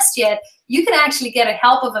advanced yet, you can actually get a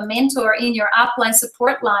help of a mentor in your upline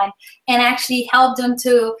support line and actually help them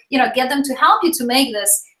to, you know, get them to help you to make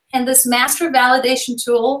this. And this master validation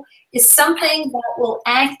tool is something that will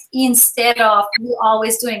act instead of you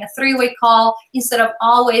always doing a 3-way call, instead of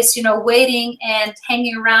always, you know, waiting and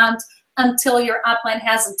hanging around until your upline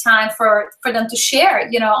has the time for them to share,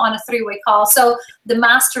 you know, on a 3-way call. So the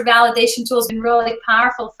master validation tool has been really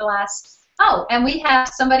powerful for us. Oh, and we have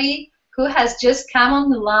somebody who has just come on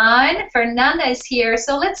the line. Fernanda is here.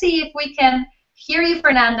 So let's see if we can hear you,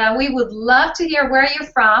 Fernanda. We would love to hear where you're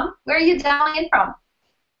from. Where are you dialing in from?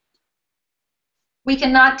 We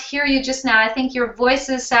cannot hear you just now. I think your voice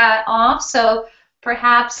is off, so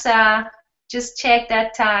perhaps just check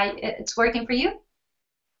that it's working for you.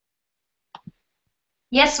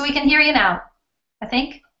 Yes, we can hear you now, I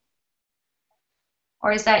think.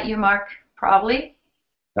 Or is that you, Mark? Probably.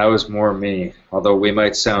 That was more me, although we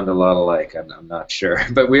might sound a lot alike. I'm not sure,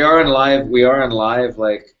 but we are on live. We are on live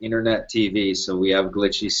like internet TV, so we have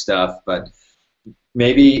glitchy stuff. But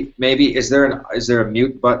maybe is there a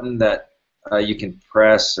mute button that you can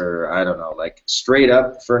press, or I don't know, like straight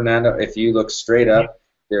up, Fernando? If you look straight up,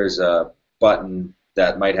 there's a button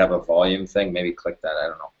that might have a volume thing. Maybe click that. I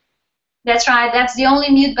don't know. That's right. That's the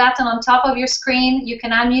only mute button on top of your screen. You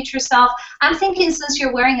can unmute yourself. I'm thinking since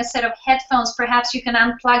you're wearing a set of headphones, perhaps you can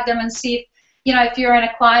unplug them and see if, if you're in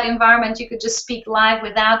a quiet environment, you could just speak live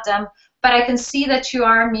without them. But I can see that you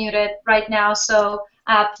are muted right now, so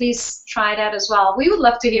please try that as well. We would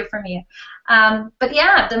love to hear from you. But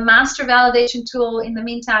yeah, the master validation tool, in the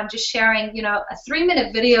meantime, just sharing, a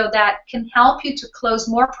 3-minute video that can help you to close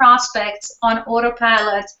more prospects on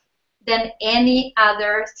autopilot than any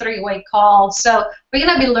other 3-way call. So we're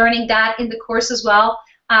going to be learning that in the course as well.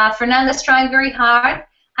 Fernanda's trying very hard.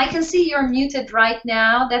 I can see you're muted right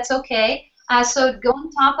now. That's okay. So go on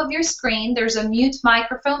top of your screen. There's a mute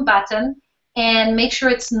microphone button, and make sure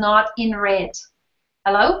it's not in red.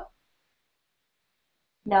 Hello?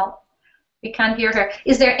 No, we can't hear her.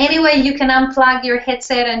 Is there any way you can unplug your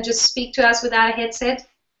headset and just speak to us without a headset?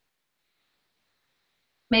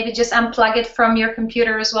 Maybe just unplug it from your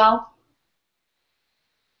computer as well.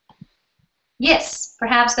 Yes,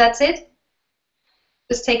 perhaps that's it.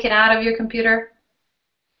 Just take it out of your computer.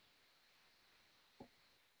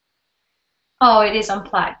 Oh, it is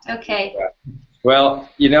unplugged. Okay. Well,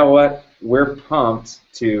 you know what? We're pumped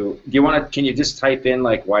to. Do you want to? Can you just type in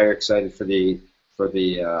like why you're excited for the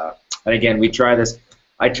and again, we try this.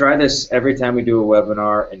 I try this every time we do a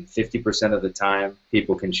webinar, and 50% of the time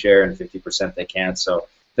people can share, and 50% they can't. So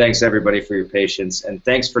thanks everybody for your patience, and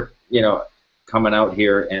thanks for coming out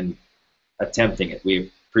here and attempting it.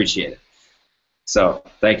 We appreciate it. So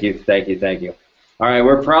thank you, thank you, thank you. All right,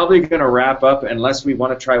 we're probably going to wrap up unless we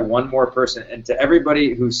want to try one more person. And to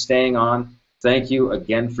everybody who's staying on, thank you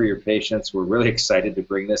again for your patience. We're really excited to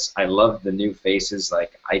bring this. I love the new faces.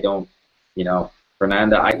 Like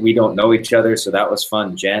Fernanda, we don't know each other, so that was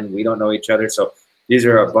fun. Jen, we don't know each other, so these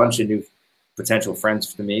are a bunch of new potential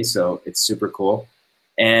friends to me, so it's super cool.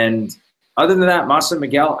 And other than that, Masa and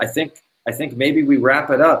Miguel, I think maybe we wrap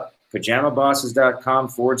it up.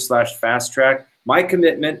 PajamaBosses.com/fast track. My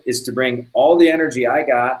commitment is to bring all the energy I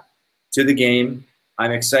got to the game.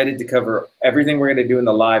 I'm excited to cover everything we're going to do in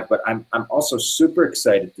the live, but I'm also super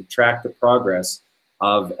excited to track the progress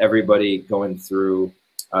of everybody going through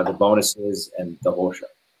the bonuses and the whole show.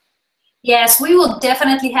 Yes, we will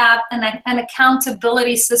definitely have an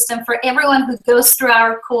accountability system for everyone who goes through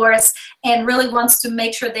our course and really wants to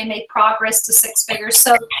make sure they make progress to 6 figures.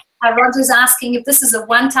 So Roger's asking if this is a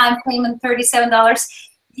one-time payment, $37.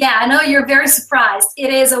 Yeah, I know you're very surprised.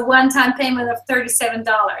 It is a one-time payment of $37.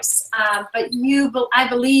 But I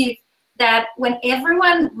believe that when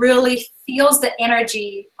everyone really feels the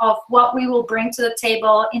energy of what we will bring to the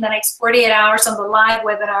table in the next 48 hours on the live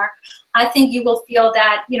webinar, I think you will feel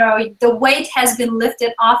that the weight has been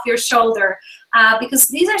lifted off your shoulder, because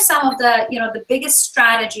these are some of the the biggest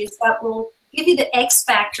strategies that will give you the X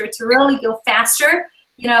factor to really go faster,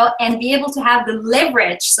 and be able to have the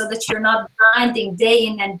leverage so that you're not grinding day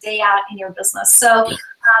in and day out in your business. So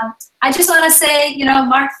I just want to say,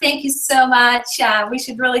 Mark, thank you so much. We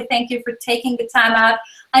should really thank you for taking the time out.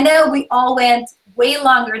 I know we all went way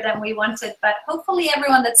longer than we wanted, but hopefully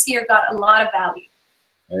everyone that's here got a lot of value.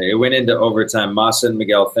 It went into overtime. Masa and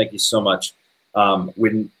Miguel, thank you so much.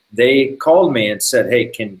 When they called me and said, hey,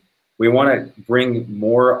 we want to bring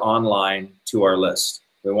more online to our list.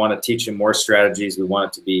 We want to teach them more strategies. We want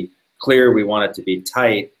it to be clear. We want it to be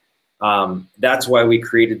tight. That's why we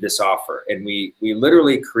created this offer. And we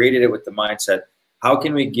literally created it with the mindset, how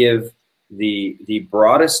can we give the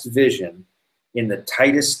broadest vision in the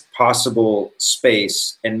tightest possible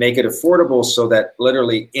space and make it affordable so that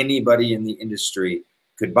literally anybody in the industry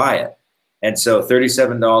could buy it. And so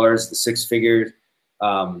 $37, the 6-figure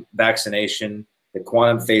vaccination, the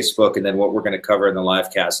quantum Facebook, and then what we're going to cover in the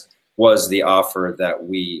live cast was the offer that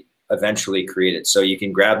we eventually created. So you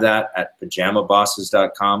can grab that at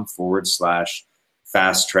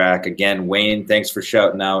PajamaBosses.com/fast track. Again, Wayne, thanks for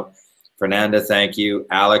shouting out. Fernanda, thank you.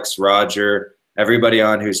 Alex, Roger, everybody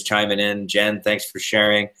on who's chiming in. Jen, thanks for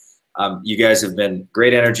sharing. You guys have been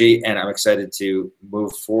great energy, and I'm excited to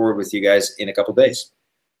move forward with you guys in a couple days.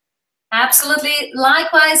 Absolutely.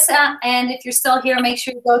 Likewise. And if you're still here, make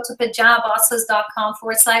sure you go to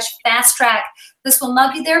pajabosses.com/fast track. This will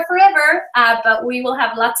not be there forever, but we will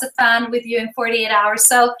have lots of fun with you in 48 hours.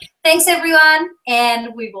 So thanks, everyone.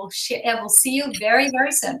 And we'll see you very,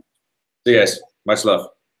 very soon. See you guys. Much love.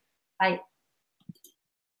 Bye.